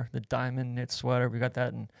sweater, the diamond knit sweater. We got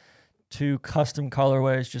that in 2 custom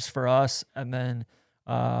colorways just for us, and then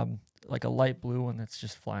like a light blue one that's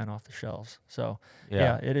just flying off the shelves. So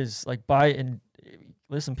yeah it is like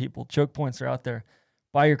listen, people, choke points are out there.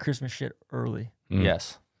 Buy your Christmas shit early.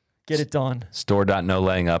 Yes. Get it done.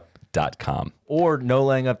 Store.nolayingup.com or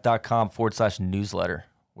nolayingup.com/newsletter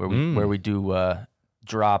where we do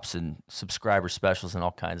drops and subscriber specials and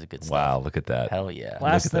all kinds of good stuff. Wow, look at that. Hell yeah.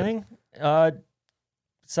 Last thing,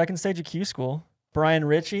 second stage of Q School. Brian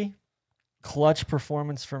Ritchie, clutch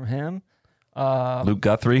performance from him. Luke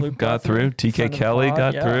Guthrie got through. TK Kelly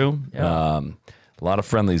got through. Yeah. A lot of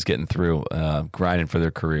friendlies getting through, grinding for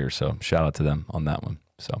their career. So shout out to them on that one.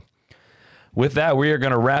 So with that, we are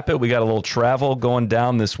going to wrap it. We got a little travel going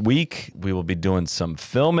down this week. We will be doing some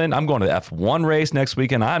filming. I'm going to the F1 race next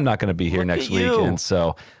weekend. I'm not going to be here next weekend,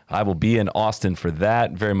 so I will be in Austin for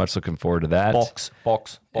that. Very much looking forward to that.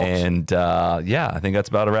 Box. And I think that's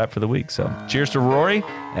about a wrap for the week. So cheers to Rory,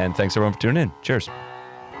 and thanks everyone for tuning in. Cheers.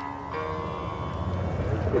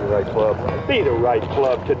 Be the right club. Be the right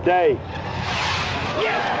club today.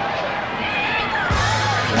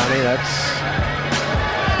 Johnny, that's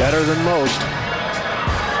better than most.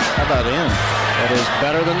 How about in? That is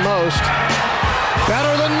better than most.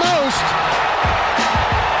 Better than most.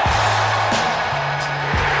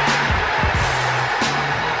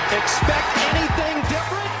 Expect anything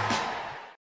different?